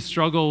case we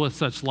struggle with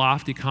such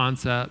lofty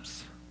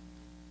concepts,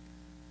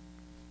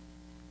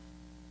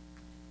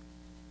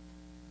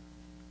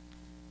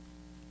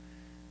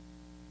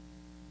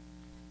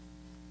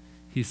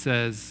 he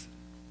says,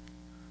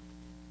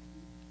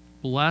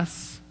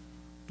 bless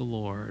the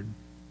Lord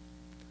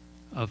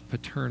of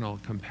paternal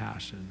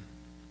compassion.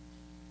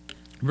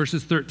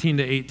 Verses 13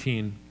 to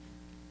 18.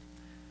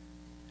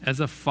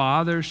 As a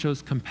father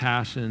shows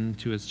compassion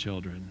to his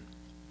children,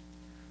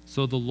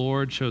 so the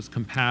Lord shows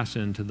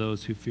compassion to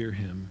those who fear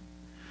him.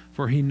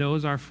 For he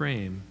knows our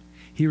frame.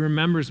 He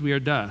remembers we are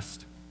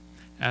dust.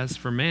 As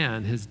for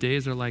man, his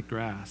days are like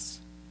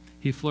grass.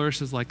 He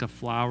flourishes like a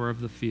flower of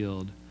the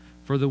field.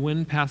 For the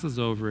wind passes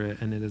over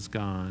it, and it is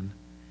gone,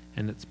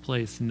 and its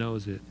place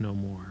knows it no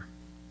more.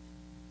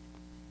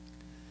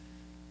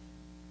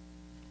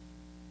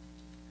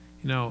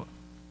 You know,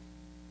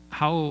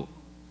 how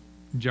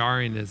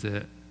jarring is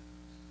it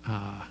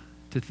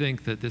to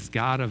think that this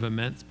God of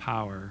immense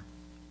power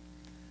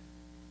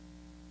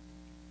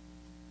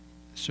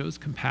shows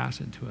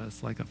compassion to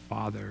us like a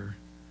father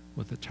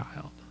with a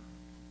child.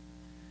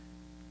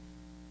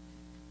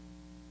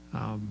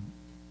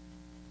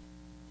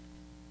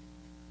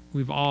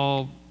 We've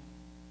all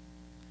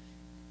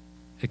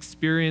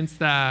experienced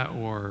that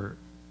or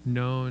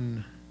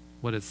known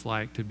what it's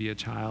like to be a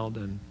child,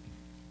 and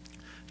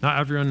not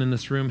everyone in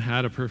this room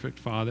had a perfect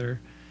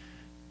father,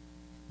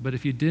 but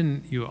if you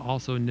didn't, you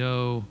also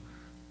know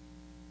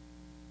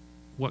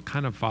what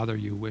kind of father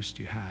you wished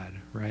you had,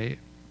 right?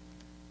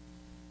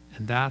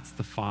 And that's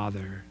the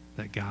Father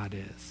that God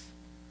is.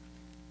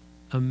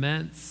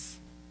 Immense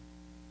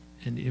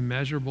and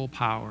immeasurable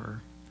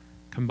power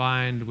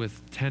combined with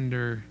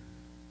tender,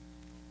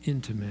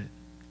 intimate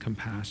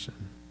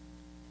compassion.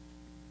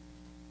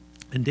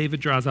 And David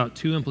draws out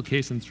two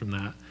implications from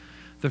that.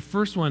 The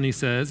first one, he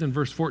says in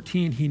verse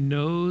 14, he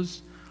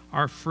knows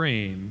our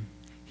frame.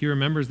 He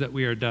remembers that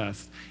we are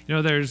dust. You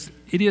know, there's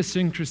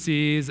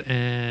idiosyncrasies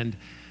and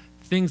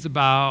things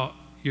about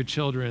your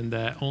children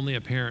that only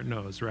a parent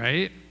knows,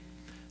 right?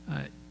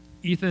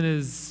 Ethan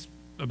is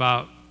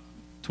about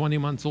 20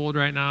 months old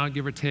right now,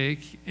 give or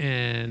take,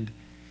 and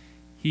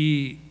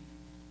he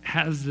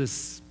has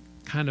this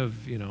kind of,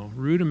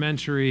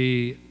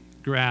 rudimentary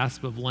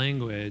grasp of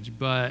language,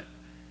 but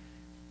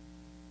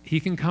he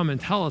can come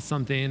and tell us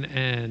something,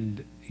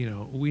 and,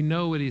 we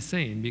know what he's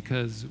saying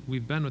because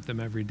we've been with him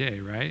every day,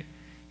 right?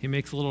 He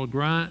makes a little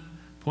grunt,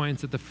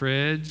 points at the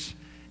fridge,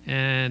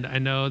 and I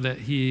know that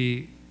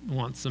he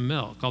wants some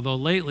milk. Although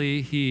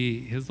lately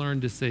he has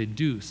learned to say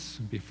deuce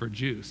for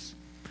juice.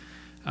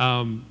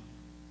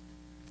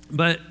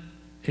 But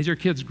as your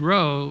kids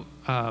grow,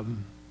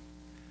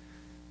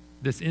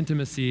 this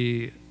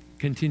intimacy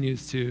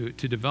continues to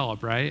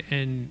develop, right?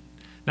 And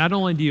not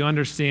only do you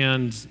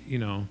understand,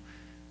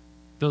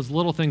 those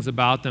little things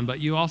about them, but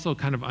you also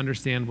kind of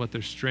understand what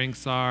their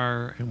strengths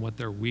are and what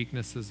their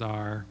weaknesses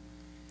are.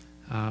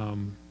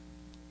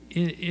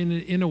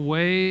 In a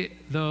way,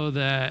 though,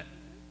 that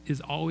is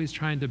always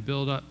trying to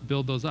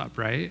build those up,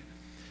 right?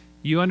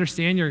 You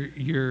understand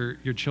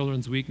your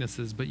children's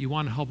weaknesses, but you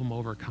want to help them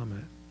overcome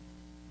it.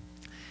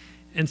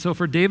 And so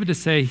for David to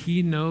say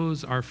he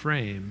knows our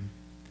frame,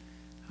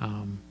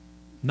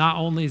 not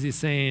only is he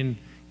saying,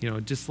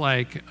 just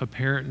like a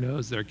parent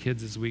knows their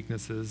kids'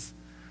 weaknesses,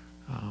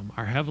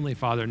 our Heavenly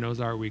Father knows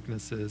our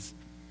weaknesses,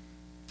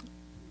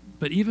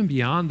 but even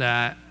beyond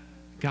that,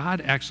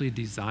 God actually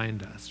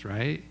designed us,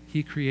 right?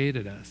 He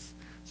created us.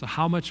 So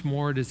how much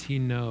more does he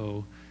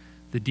know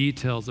the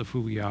details of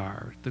who we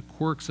are, the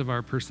quirks of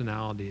our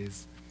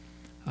personalities,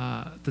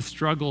 the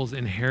struggles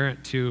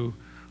inherent to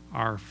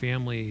our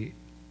family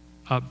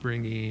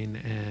upbringing,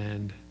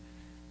 and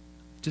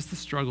just the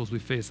struggles we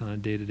face on a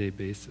day-to-day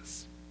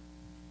basis.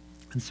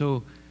 And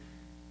so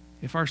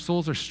if our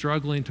souls are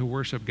struggling to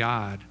worship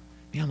God,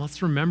 man,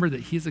 let's remember that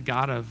he's a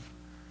God of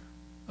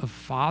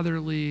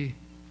fatherly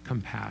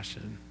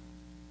compassion.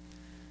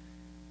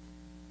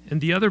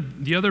 And the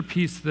other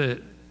piece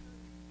that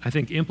I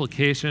think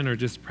implication or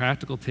just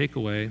practical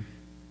takeaway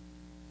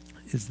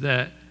is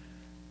that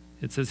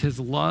it says his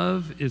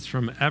love is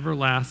from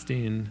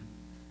everlasting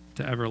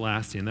to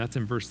everlasting. That's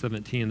in verse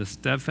 17. The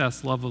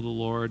steadfast love of the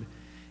Lord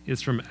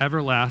is from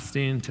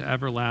everlasting to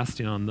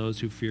everlasting on those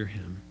who fear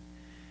him.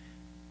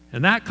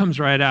 And that comes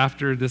right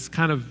after this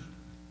kind of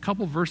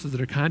couple verses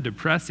that are kind of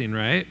depressing,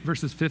 right?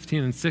 Verses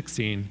 15 and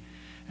 16.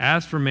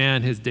 As for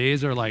man, his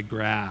days are like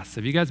grass.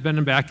 Have you guys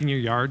been back in your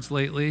yards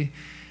lately?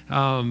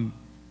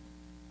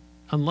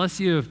 Unless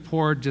you have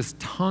poured just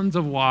tons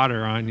of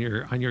water on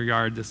your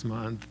yard this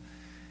month,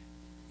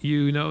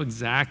 you know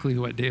exactly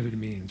what David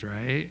means,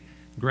 right?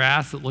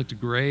 Grass that looked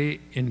great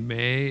in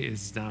May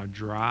is now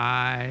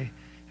dry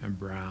and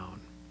brown.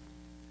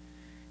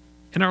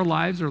 And our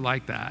lives are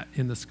like that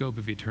in the scope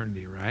of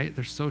eternity, right?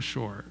 They're so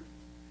short.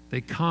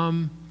 They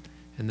come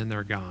and then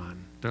they're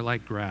gone. They're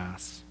like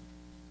grass.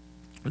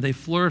 They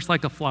flourish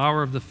like a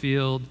flower of the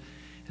field,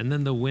 and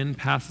then the wind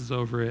passes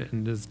over it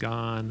and is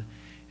gone,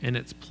 and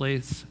its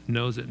place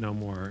knows it no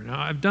more. Now,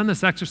 I've done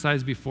this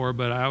exercise before,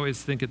 but I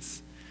always think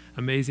it's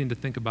amazing to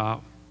think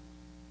about.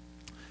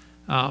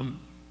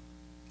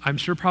 I'm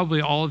sure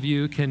probably all of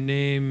you can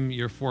name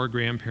your 4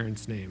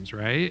 grandparents' names,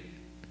 right?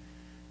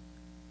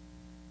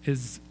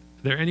 Is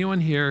there anyone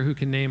here who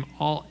can name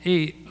all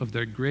 8 of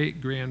their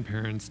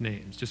great-grandparents'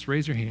 names? Just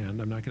raise your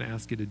hand. I'm not going to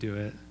ask you to do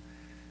it.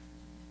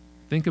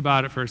 Think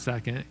about it for a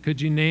second. Could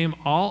you name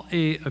all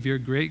 8 of your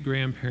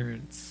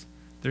great-grandparents?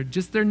 They're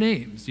just their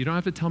names. You don't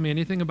have to tell me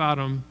anything about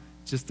them,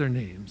 just their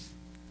names,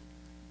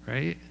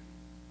 right?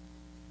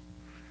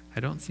 I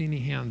don't see any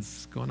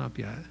hands going up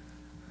yet.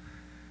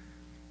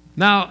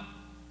 Now,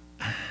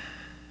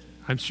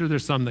 I'm sure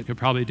there's some that could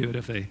probably do it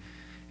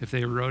if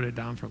they wrote it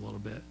down for a little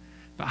bit.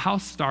 But how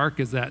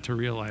stark is that to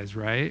realize,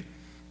 right?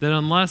 That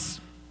unless,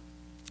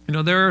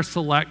 there are a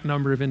select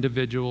number of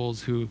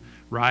individuals who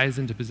rise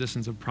into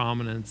positions of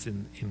prominence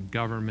in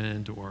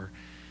government or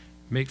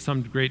make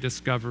some great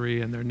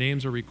discovery and their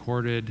names are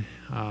recorded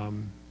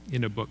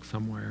in a book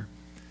somewhere.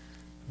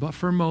 But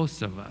for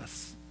most of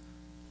us,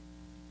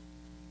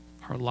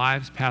 our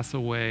lives pass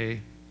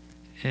away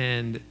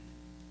and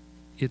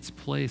its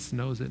place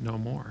knows it no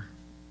more.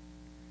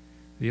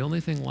 The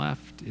only thing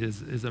left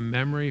is a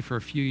memory for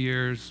a few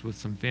years with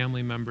some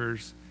family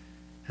members,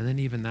 and then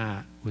even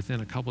that,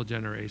 within a couple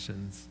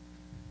generations,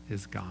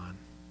 is gone.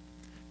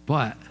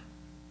 But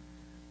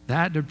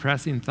that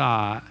depressing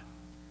thought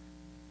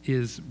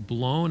is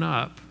blown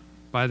up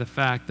by the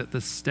fact that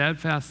the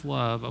steadfast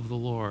love of the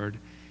Lord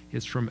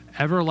is from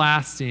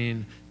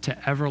everlasting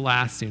to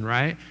everlasting,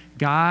 right?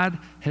 God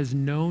has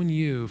known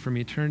you from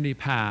eternity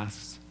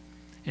past,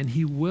 and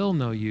he will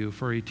know you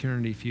for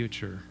eternity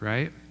future,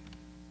 right?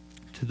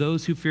 To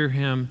those who fear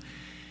him,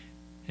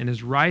 and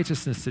his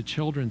righteousness to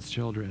children's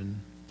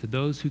children, to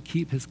those who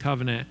keep his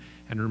covenant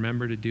and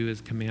remember to do his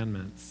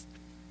commandments.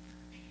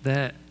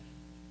 That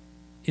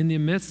in the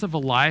midst of a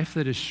life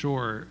that is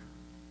short,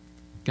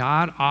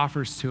 God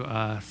offers to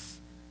us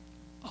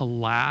a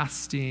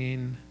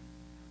lasting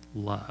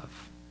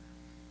love.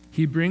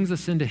 He brings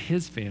us into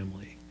his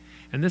family.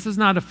 And this is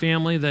not a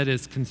family that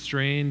is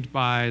constrained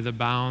by the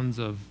bounds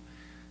of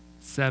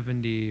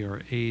 70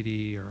 or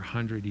 80 or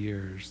 100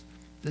 years.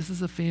 This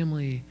is a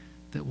family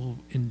that will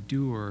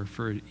endure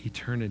for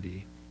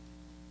eternity.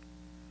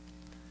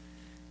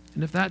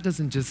 And if that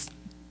doesn't just,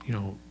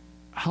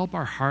 help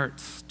our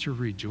hearts to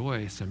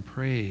rejoice and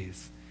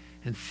praise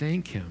and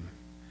thank him,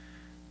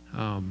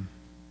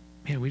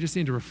 we just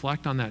need to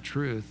reflect on that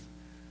truth,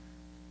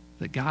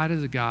 that God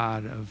is a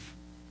God of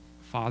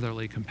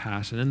fatherly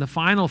compassion. And the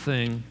final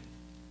thing,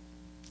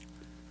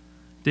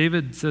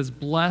 David says,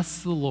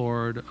 bless the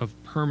Lord of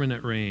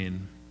permanent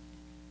reign.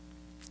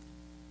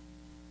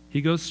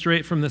 He goes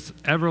straight from this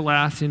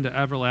everlasting to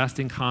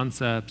everlasting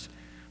concept.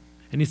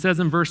 And he says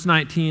in verse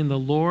 19, the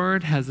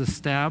Lord has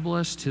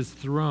established his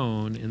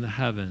throne in the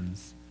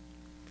heavens,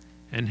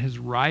 and his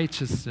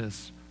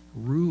righteousness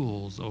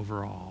rules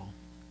over all.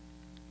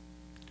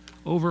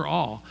 Over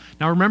all.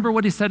 Now remember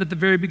what he said at the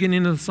very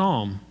beginning of the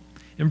psalm.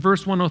 In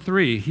verse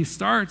 103, he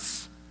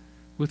starts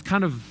with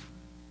kind of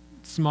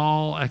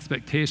small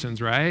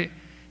expectations, right?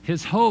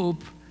 His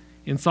hope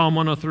in Psalm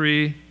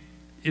 103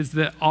 is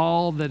that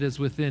all that is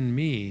within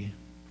me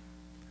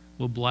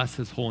will bless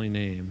his holy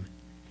name.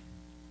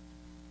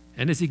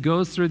 And as he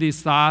goes through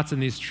these thoughts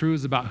and these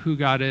truths about who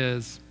God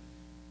is,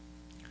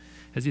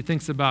 as he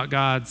thinks about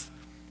God's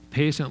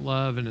patient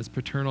love and his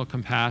paternal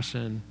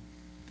compassion,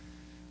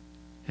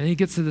 and he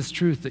gets to this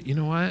truth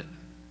that,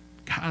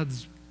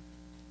 God's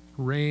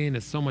reign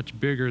is so much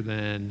bigger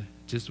than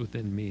just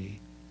within me.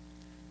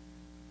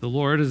 The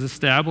Lord has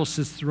established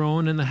his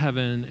throne in the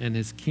heaven, and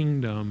his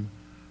kingdom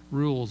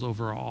rules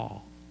over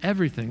all.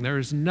 Everything. There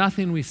is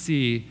nothing we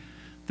see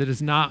that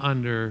is not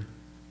under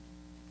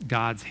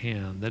God's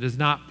hand, that is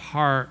not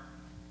part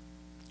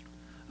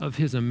of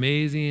his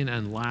amazing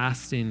and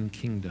lasting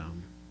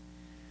kingdom.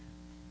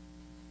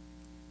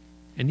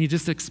 And he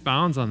just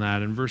expounds on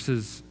that in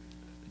verses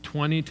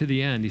 20 to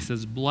the end. He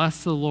says,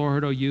 "Bless the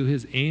Lord, O you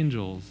his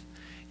angels,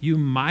 you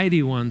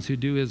mighty ones who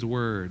do his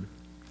word,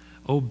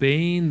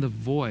 obeying the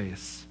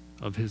voice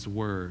of his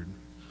word.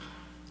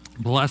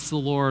 Bless the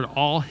Lord,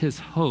 all his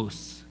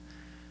hosts,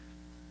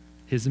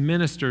 his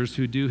ministers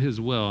who do his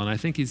will." And I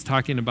think he's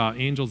talking about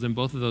angels in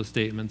both of those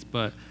statements,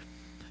 but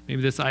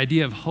maybe this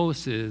idea of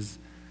hosts is,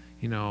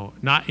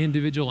 not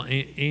individual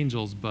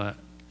angels, but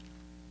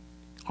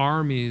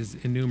armies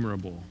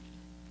innumerable,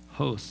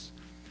 hosts.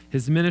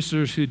 His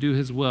ministers who do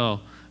his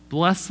will.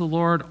 Bless the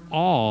Lord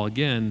all.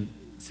 Again,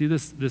 see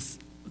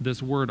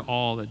this word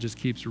all that just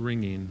keeps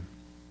ringing.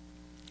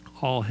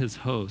 All his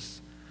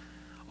hosts,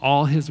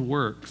 all his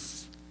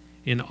works,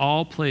 in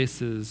all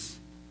places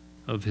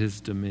of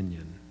his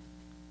dominion.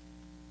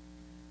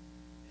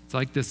 It's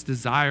like this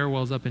desire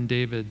wells up in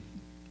David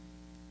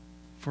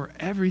for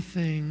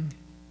everything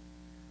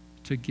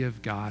to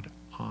give God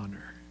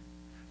honor,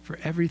 for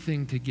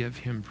everything to give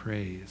him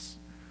praise,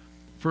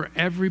 for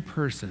every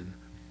person,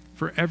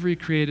 for every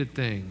created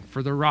thing,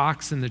 for the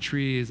rocks and the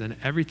trees and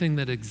everything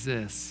that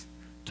exists,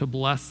 to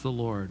bless the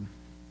Lord.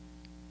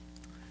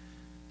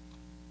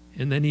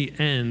 And then he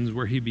ends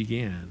where he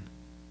began.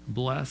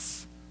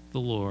 Bless the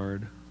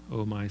Lord,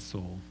 O my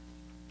soul.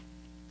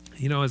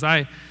 As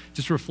I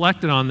just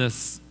reflected on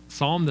this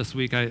psalm this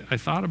week, I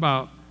thought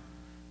about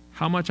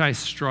how much I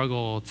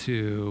struggle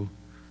to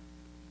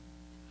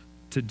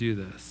do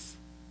this.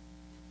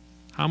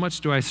 How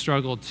much do I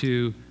struggle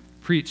to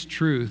preach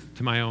truth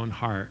to my own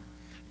heart,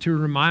 to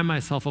remind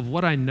myself of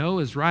what I know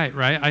is right?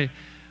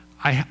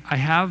 I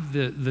have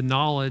the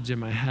knowledge in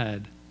my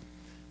head,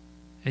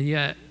 and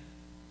yet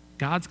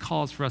God's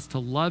call is for us to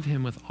love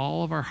him with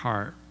all of our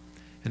heart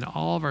and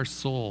all of our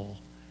soul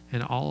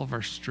and all of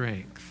our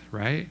strength,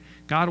 right?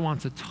 God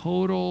wants a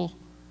total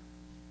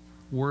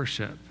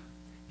worship.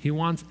 He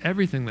wants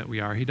everything that we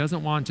are. He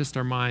doesn't want just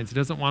our minds. He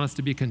doesn't want us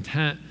to be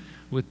content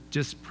with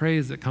just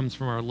praise that comes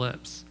from our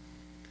lips.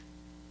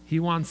 He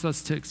wants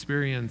us to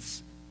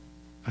experience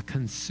a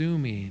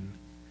consuming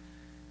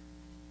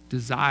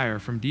desire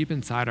from deep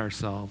inside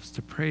ourselves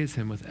to praise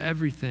him with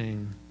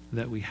everything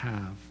that we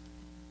have.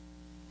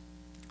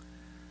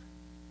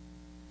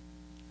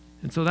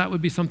 And so that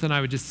would be something I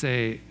would just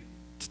say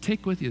to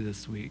take with you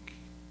this week,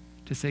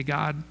 to say,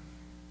 God,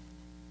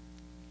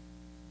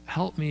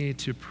 help me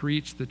to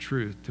preach the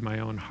truth to my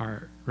own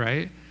heart,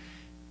 right?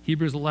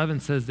 Hebrews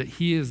 11 says that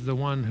he is the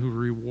one who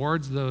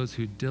rewards those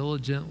who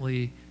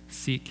diligently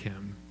seek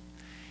him.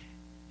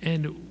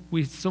 And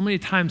we so many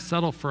times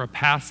settle for a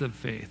passive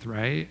faith,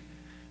 right?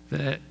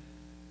 That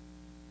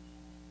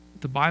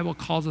the Bible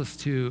calls us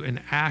to an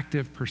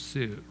active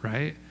pursuit,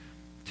 right?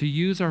 To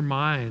use our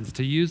minds,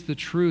 to use the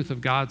truth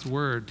of God's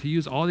word, to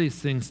use all these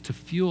things to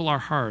fuel our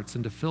hearts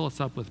and to fill us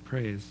up with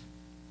praise.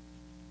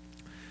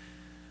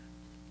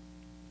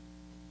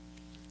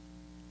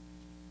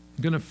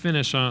 I'm going to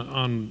finish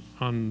on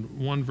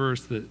one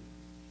verse that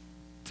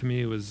to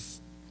me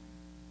was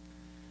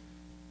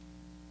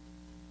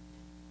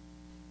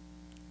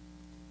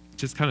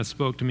just kind of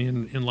spoke to me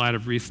in light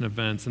of recent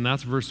events, and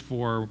that's verse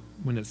 4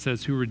 when it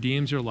says, "Who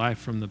redeems your life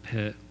from the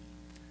pit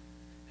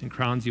and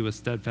crowns you with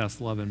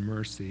steadfast love and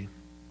mercy."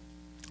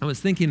 I was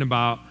thinking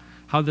about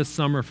how this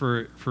summer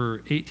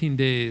for 18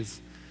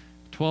 days,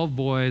 12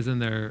 boys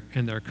and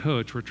their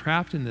coach were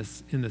trapped in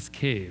this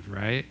cave,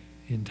 right,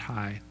 in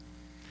Thai.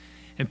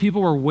 And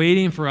people were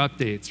waiting for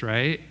updates,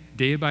 right,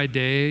 day by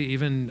day,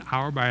 even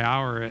hour by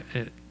hour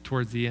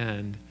towards the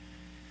end.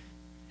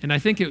 And I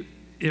think it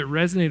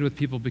resonated with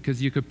people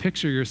because you could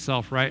picture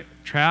yourself, right,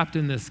 trapped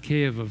in this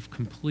cave of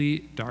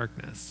complete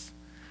darkness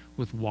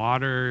with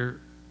water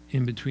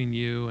in between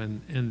you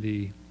and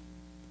the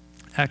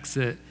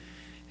exit.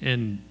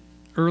 And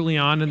early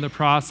on in the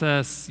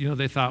process,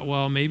 they thought,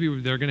 well, maybe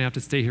they're going to have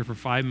to stay here for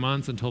 5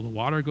 months until the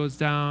water goes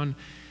down.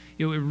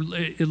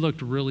 It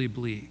looked really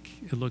bleak.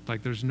 It looked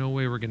like there's no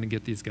way we're going to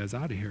get these guys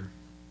out of here.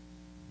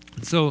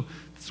 And so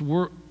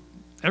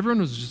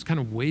everyone was just kind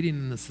of waiting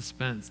in the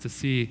suspense to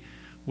see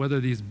whether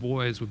these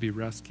boys would be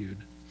rescued.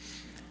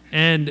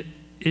 And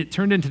it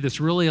turned into this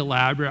really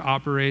elaborate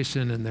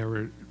operation, and there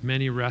were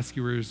many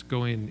rescuers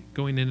going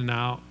in and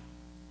out.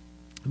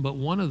 But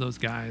one of those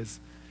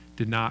guys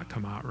did not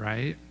come out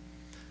right.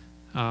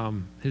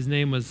 His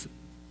name was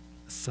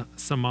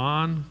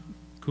Saman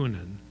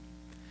Kunan.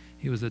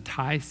 He was a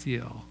Thai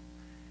SEAL.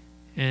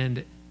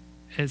 And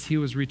as he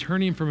was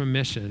returning from a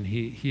mission,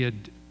 he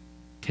had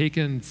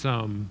taken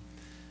some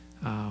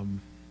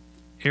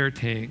air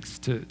tanks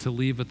to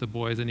leave with the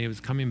boys, and he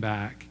was coming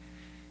back.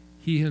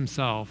 He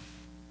himself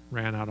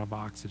ran out of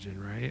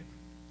oxygen, right?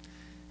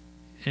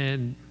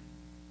 And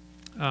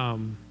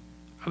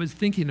I was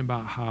thinking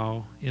about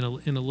how, in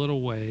a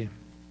little way,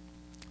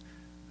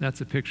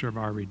 that's a picture of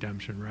our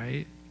redemption,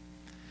 right?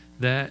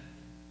 That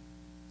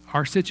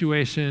our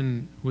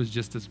situation was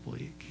just as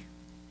bleak.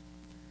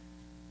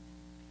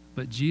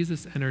 But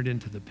Jesus entered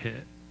into the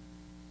pit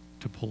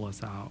to pull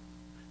us out,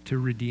 to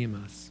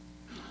redeem us.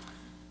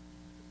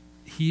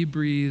 He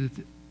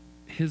breathed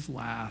his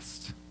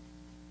last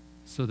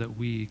so that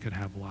we could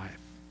have life.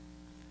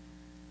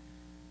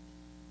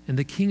 And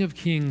the King of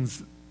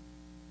Kings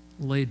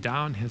laid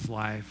down his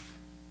life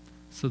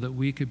so that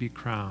we could be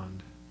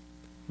crowned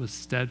with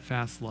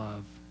steadfast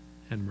love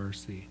and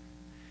mercy.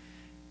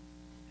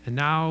 And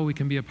now we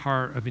can be a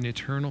part of an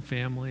eternal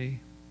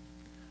family,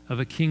 of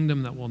a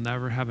kingdom that will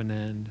never have an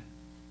end,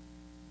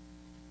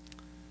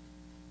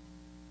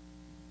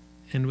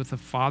 and with a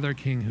Father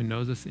King who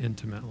knows us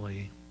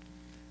intimately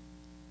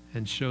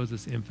and shows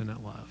us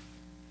infinite love.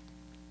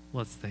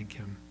 Let's thank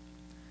him.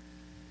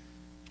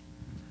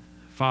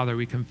 Father,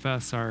 we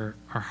confess our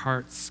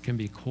hearts can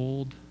be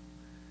cold.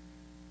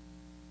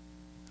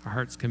 Our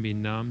hearts can be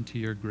numb to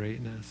your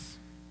greatness.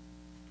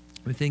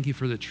 We thank you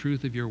for the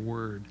truth of your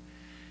word.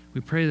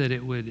 We pray that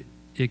it would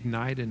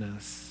ignite in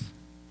us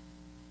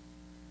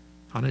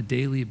on a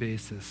daily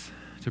basis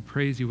to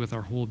praise you with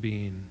our whole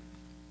being,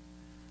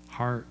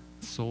 heart,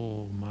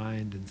 soul,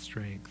 mind, and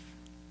strength.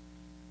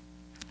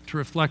 To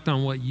reflect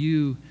on what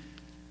you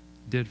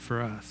did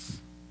for us,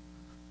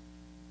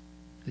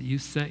 that you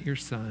sent your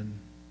Son.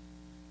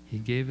 He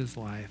gave his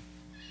life.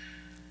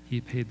 He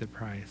paid the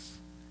price.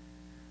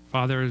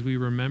 Father, as we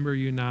remember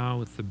you now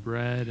with the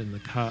bread and the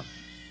cup,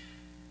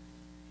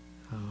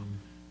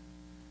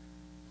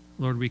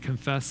 Lord, we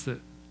confess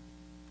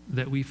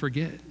that we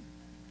forget.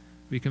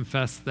 We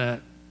confess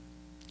that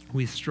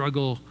we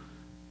struggle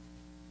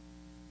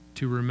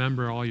to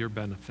remember all your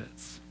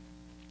benefits.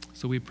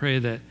 So we pray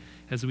that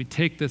as we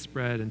take this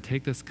bread and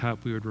take this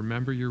cup, we would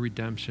remember your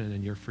redemption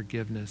and your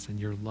forgiveness and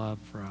your love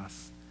for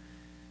us.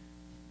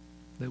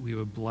 That we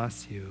would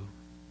bless you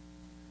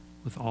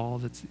with all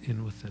that's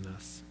within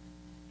us.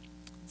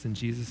 It's in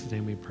Jesus'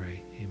 name we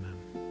pray. Amen.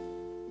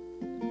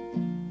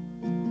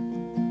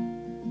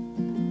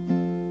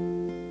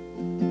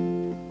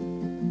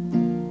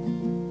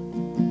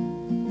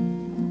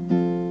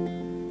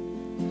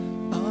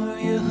 Are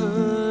you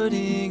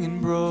hurting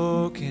and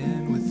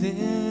broken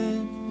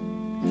within?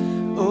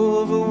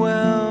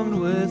 Overwhelmed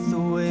with the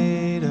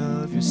weight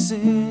of your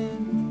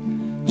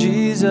sin?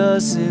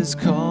 Jesus is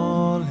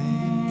calling.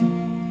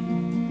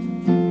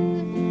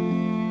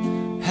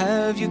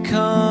 Have you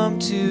come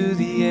to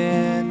the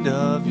end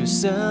of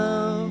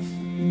yourself?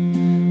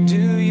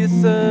 Do you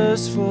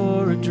thirst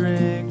for a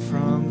drink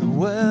from the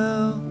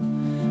well?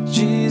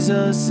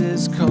 Jesus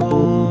is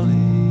calling.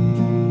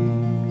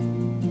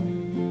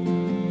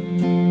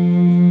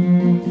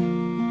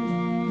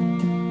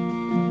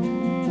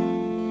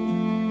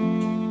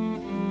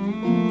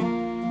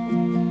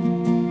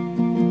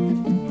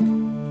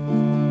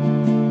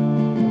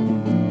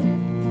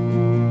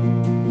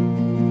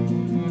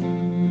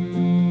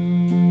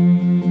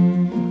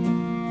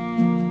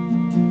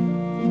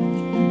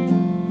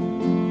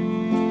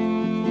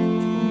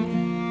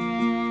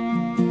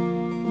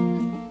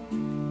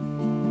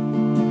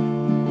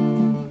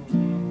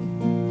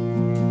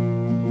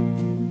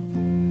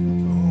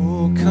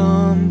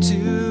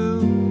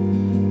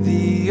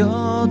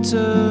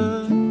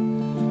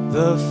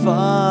 The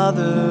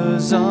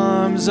Father's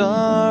arms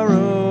are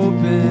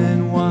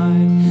open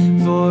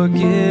wide.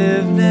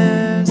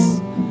 Forgiveness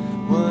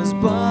was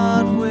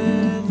bought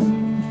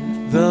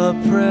with the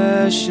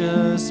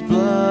precious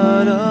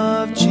blood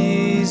of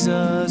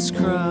Jesus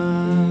Christ.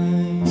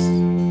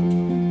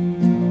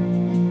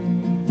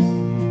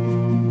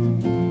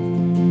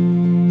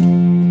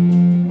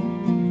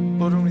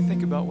 Lord, when we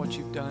think about what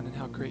you've done and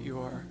how great you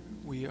are,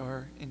 we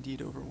are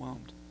indeed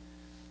overwhelmed.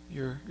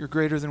 You're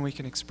greater than we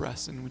can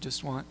express, and we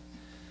just want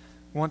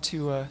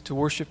to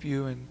worship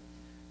you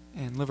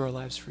and live our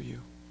lives for you.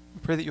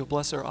 We pray that you'll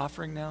bless our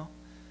offering now.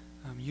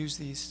 Use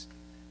these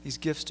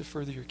gifts to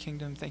further your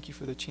kingdom. Thank you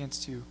for the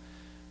chance to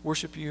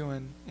worship you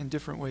in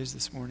different ways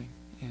this morning.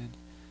 And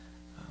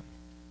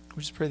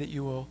we just pray that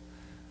you will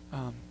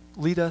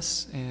lead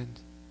us and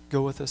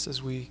go with us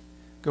as we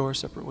go our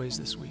separate ways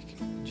this week.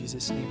 In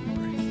Jesus' name we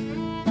pray.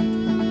 Amen.